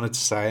what I wanted to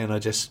say, and I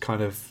just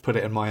kind of put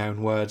it in my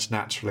own words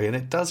naturally, and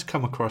it does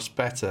come across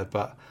better.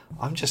 But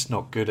I'm just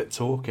not good at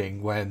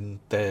talking when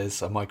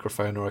there's a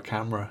microphone or a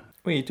camera.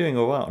 Well, you're doing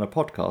all right on a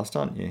podcast,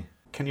 aren't you?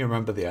 Can you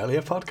remember the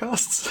earlier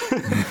podcasts?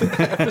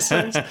 The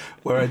episodes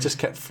where I just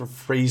kept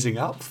freezing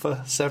up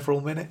for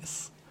several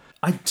minutes?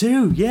 I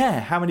do,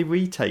 yeah. How many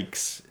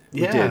retakes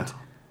we did?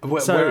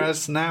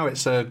 Whereas now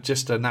it's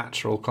just a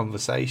natural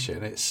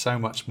conversation. It's so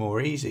much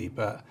more easy.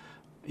 But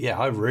yeah,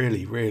 I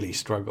really, really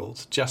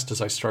struggled, just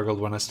as I struggled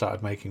when I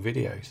started making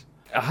videos.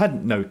 I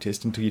hadn't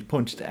noticed until you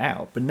pointed it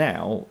out, but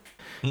now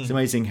it's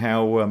amazing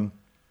how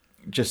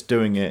just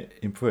doing it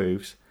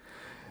improves.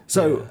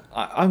 So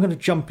I'm going to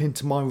jump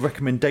into my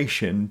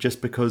recommendation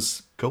just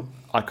because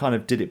I kind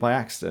of did it by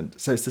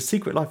accident. So it's The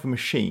Secret Life of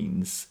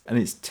Machines, and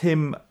it's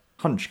Tim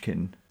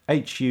Hunchkin,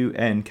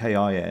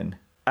 Hunkin.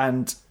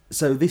 And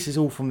so this is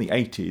all from the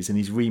 80s, and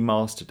he's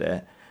remastered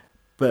it.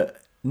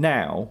 But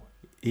now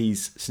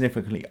he's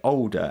significantly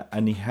older,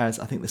 and he has,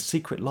 I think, The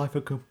Secret Life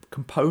of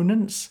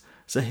Components.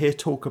 So he'll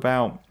talk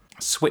about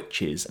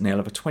switches, and he'll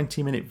have a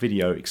 20-minute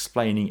video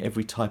explaining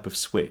every type of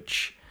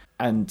switch.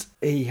 And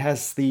he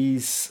has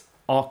these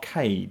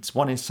arcades,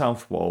 one in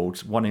Southwold,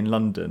 one in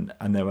London,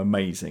 and they're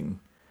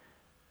amazing.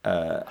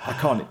 I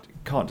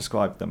can't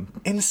describe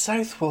them. In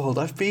Southwold,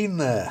 I've been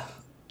there.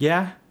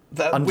 Yeah?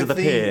 Under the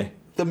pier.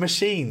 The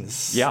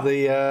machines. Yeah.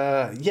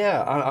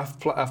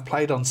 I've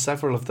played on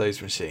several of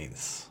those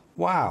machines.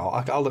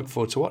 Wow, I'll look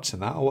forward to watching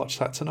that. I'll watch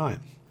that tonight.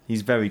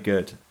 He's very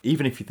good.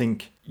 Even if you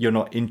think you're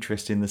not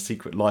interested in the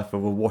secret life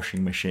of a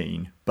washing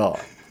machine,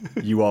 but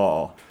you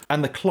are.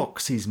 And the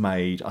clocks he's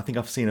made, I think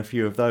I've seen a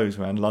few of those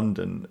around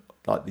London,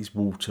 like these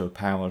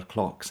water-powered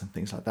clocks and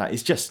things like that.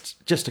 He's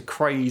just a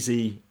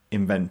crazy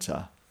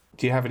inventor.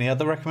 Do you have any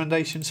other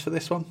recommendations for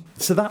this one?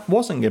 So that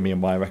wasn't going to be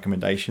my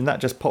recommendation. That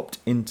just popped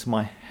into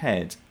my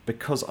head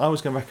because I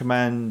was going to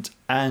recommend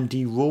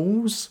Andy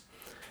Rules.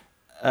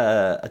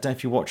 I don't know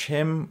if you watch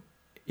him.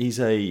 He's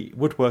a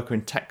woodworker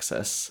in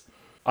Texas.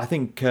 I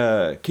think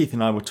Keith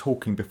and I were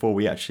talking before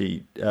we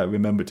actually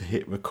remembered to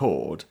hit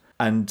record.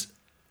 And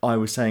I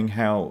was saying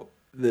how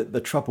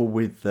the trouble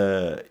with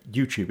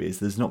YouTube is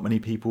there's not many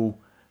people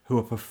who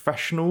are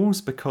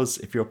professionals, because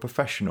if you're a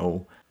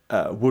professional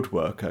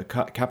woodworker,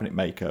 cabinet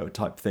maker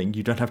type thing,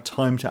 you don't have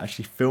time to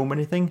actually film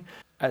anything.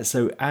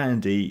 So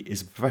Andy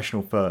is a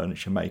professional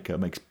furniture maker,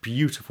 makes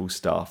beautiful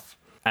stuff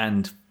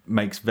and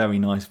makes very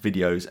nice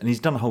videos, and he's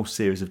done a whole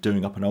series of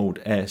doing up an old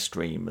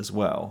Airstream as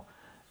well.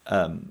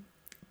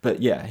 But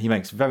yeah, he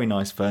makes very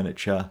nice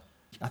furniture.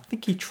 I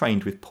think he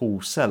trained with Paul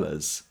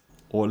Sellers,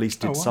 or at least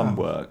did some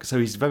work. So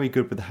he's very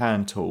good with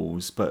hand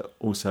tools, but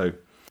also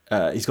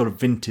he's got a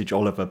vintage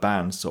Oliver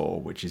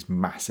bandsaw, which is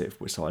massive,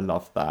 so I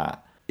love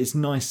that. It's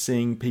nice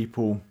seeing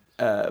people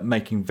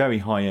making very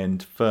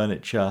high-end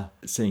furniture,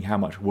 seeing how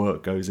much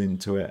work goes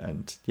into it,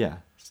 and yeah,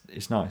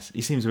 it's nice.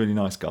 He seems a really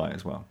nice guy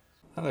as well.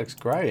 That looks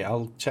great.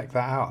 I'll check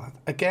that out.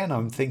 Again,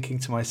 I'm thinking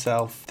to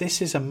myself,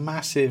 this is a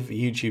massive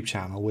YouTube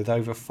channel with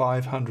over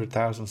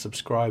 500,000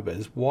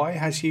 subscribers. Why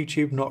has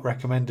YouTube not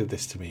recommended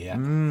this to me yet?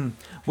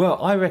 Well,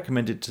 I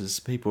recommended it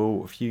to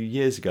people a few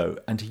years ago,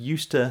 and he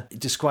used to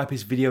describe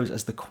his videos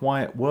as the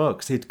quiet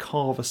work. So he'd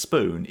carve a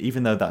spoon,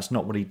 even though that's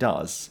not what he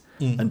does.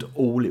 And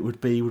all it would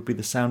be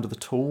the sound of the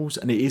tools.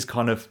 And it is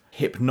kind of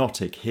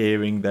hypnotic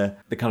hearing the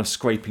kind of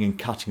scraping and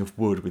cutting of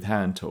wood with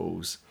hand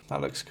tools.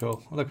 That looks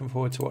cool. I'm looking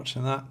forward to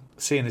watching that.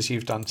 Seeing as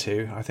you've done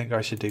 2, I think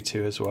I should do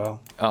 2 as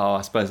well. Oh,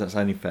 I suppose that's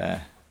only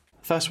fair.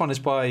 First one is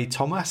by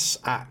Thomas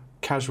at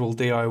Casual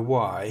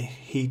DIY.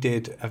 He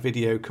did a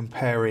video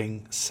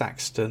comparing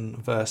Saxton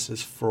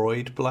versus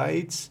Freud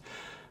blades.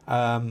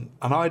 And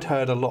I'd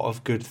heard a lot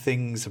of good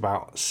things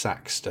about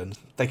Saxton.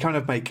 They kind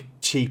of make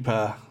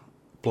cheaper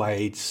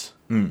blades,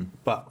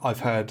 but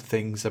I've heard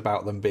things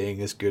about them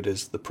being as good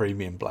as the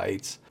premium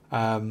blades.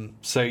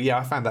 So yeah,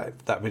 I found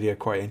that video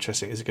quite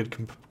interesting. It's a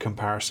good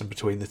comparison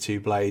between the two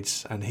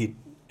blades, and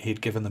he'd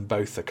given them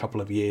both a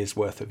couple of years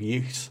worth of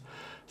use.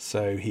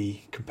 So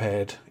he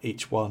compared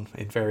each one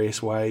in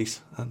various ways,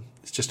 and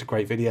it's just a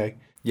great video.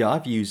 Yeah,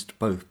 I've used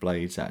both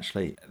blades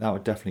actually. That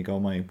would definitely go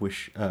on my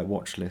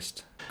watch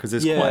list, because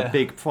there's quite a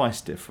big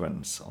price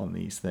difference on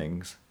these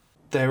things.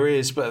 There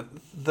is, but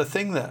the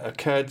thing that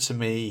occurred to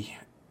me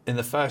in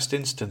the first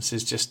instance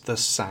is just the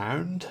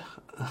sound,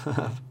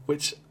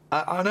 which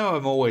I know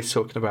I'm always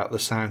talking about the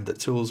sound that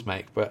tools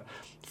make, but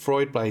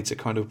Freud blades are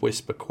kind of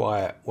whisper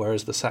quiet,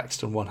 whereas the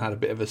Saxton one had a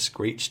bit of a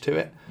screech to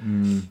it.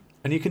 And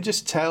you can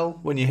just tell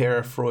when you hear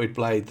a Freud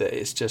blade that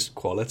it's just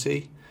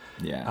quality.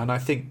 Yeah. And I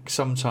think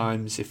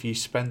sometimes if you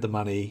spend the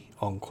money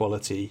on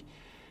quality,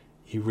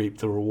 you reap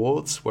the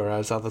rewards,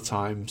 whereas other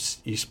times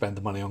you spend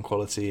the money on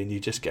quality and you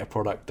just get a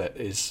product that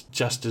is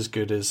just as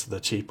good as the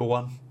cheaper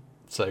one.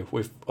 So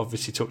we've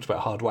obviously talked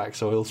about hard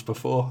wax oils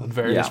before, and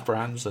various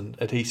brands and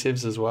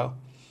adhesives as well.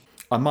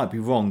 I might be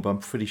wrong, but I'm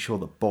pretty sure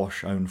that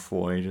Bosch own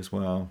Freud as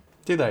well.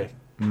 Do they?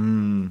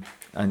 And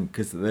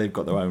because they've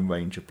got their own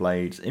range of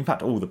blades. In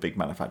fact, all the big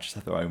manufacturers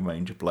have their own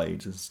range of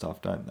blades and stuff,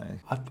 don't they?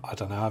 I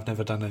don't know. I've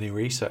never done any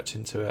research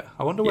into it.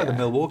 I wonder where the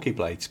Milwaukee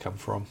blades come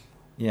from.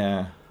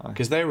 Yeah.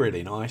 Because they're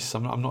really nice.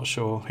 I'm not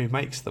sure who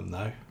makes them,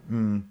 though.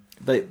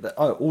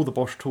 All the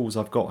Bosch tools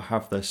I've got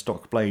have their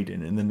stock blade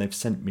in, and then they've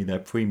sent me their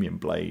premium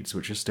blades,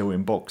 which are still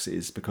in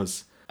boxes,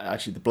 because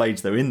actually the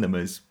blades that are in them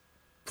is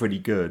pretty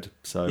good.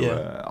 So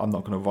I'm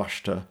not going to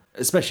rush to,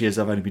 especially as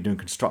I've only been doing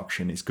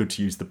construction, it's good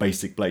to use the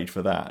basic blade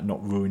for that and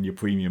not ruin your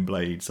premium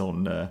blades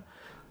on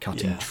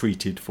cutting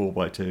treated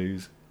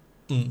 4x2s.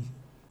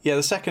 Yeah,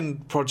 the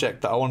second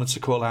project that I wanted to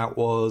call out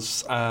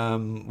was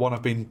one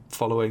I've been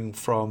following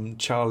from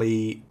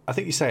Charlie. I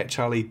think you say it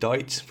Charlie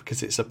Dite,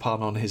 because it's a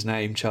pun on his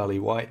name, Charlie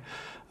White.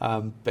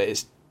 But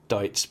it's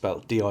Dite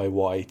spelled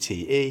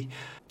Diyte.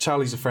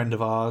 Charlie's a friend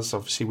of ours.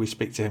 Obviously, we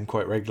speak to him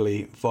quite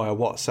regularly via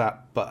WhatsApp.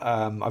 But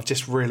I've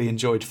just really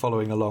enjoyed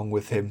following along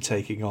with him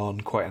taking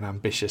on quite an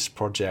ambitious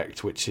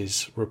project, which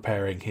is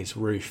repairing his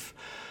roof.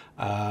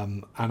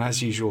 And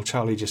as usual,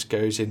 Charlie just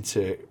goes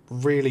into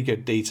really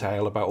good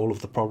detail about all of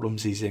the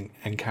problems he's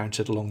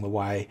encountered along the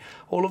way.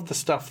 All of the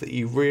stuff that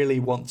you really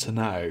want to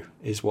know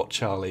is what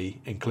Charlie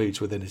includes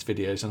within his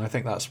videos, and I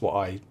think that's what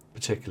I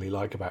particularly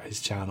like about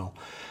his channel.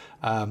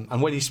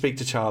 And when you speak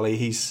to Charlie,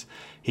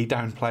 he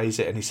downplays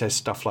it and he says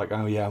stuff like,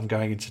 oh yeah, I'm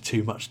going into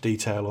too much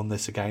detail on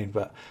this again.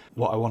 But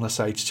what I want to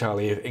say to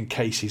Charlie, in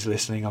case he's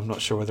listening, I'm not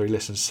sure whether he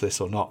listens to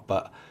this or not,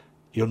 but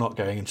you're not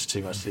going into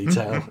too much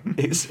detail.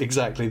 It's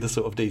exactly the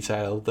sort of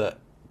detail that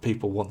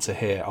people want to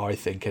hear, I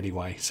think,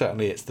 anyway.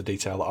 Certainly it's the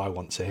detail that I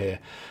want to hear.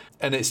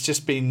 And it's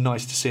just been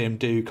nice to see him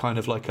do kind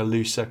of like a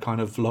looser kind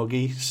of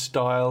vloggy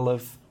style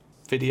of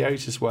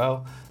videos as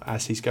well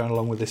as he's going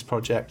along with this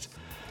project.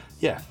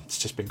 Yeah, it's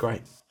just been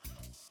great.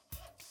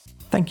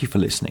 Thank you for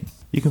listening.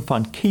 You can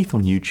find Keith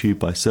on YouTube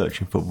by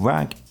searching for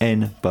Rag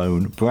N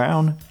Bone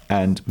Brown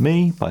and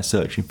me by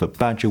searching for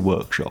Badger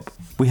Workshop.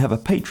 We have a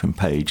Patreon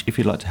page if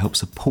you'd like to help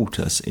support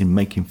us in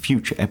making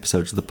future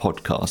episodes of the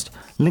podcast.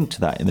 Link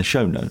to that in the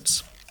show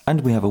notes.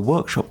 And we have a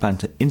Workshop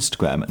Banter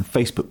Instagram and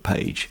Facebook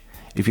page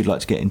if you'd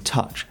like to get in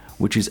touch,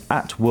 which is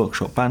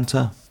 @Workshop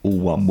Banter, all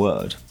one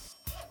word.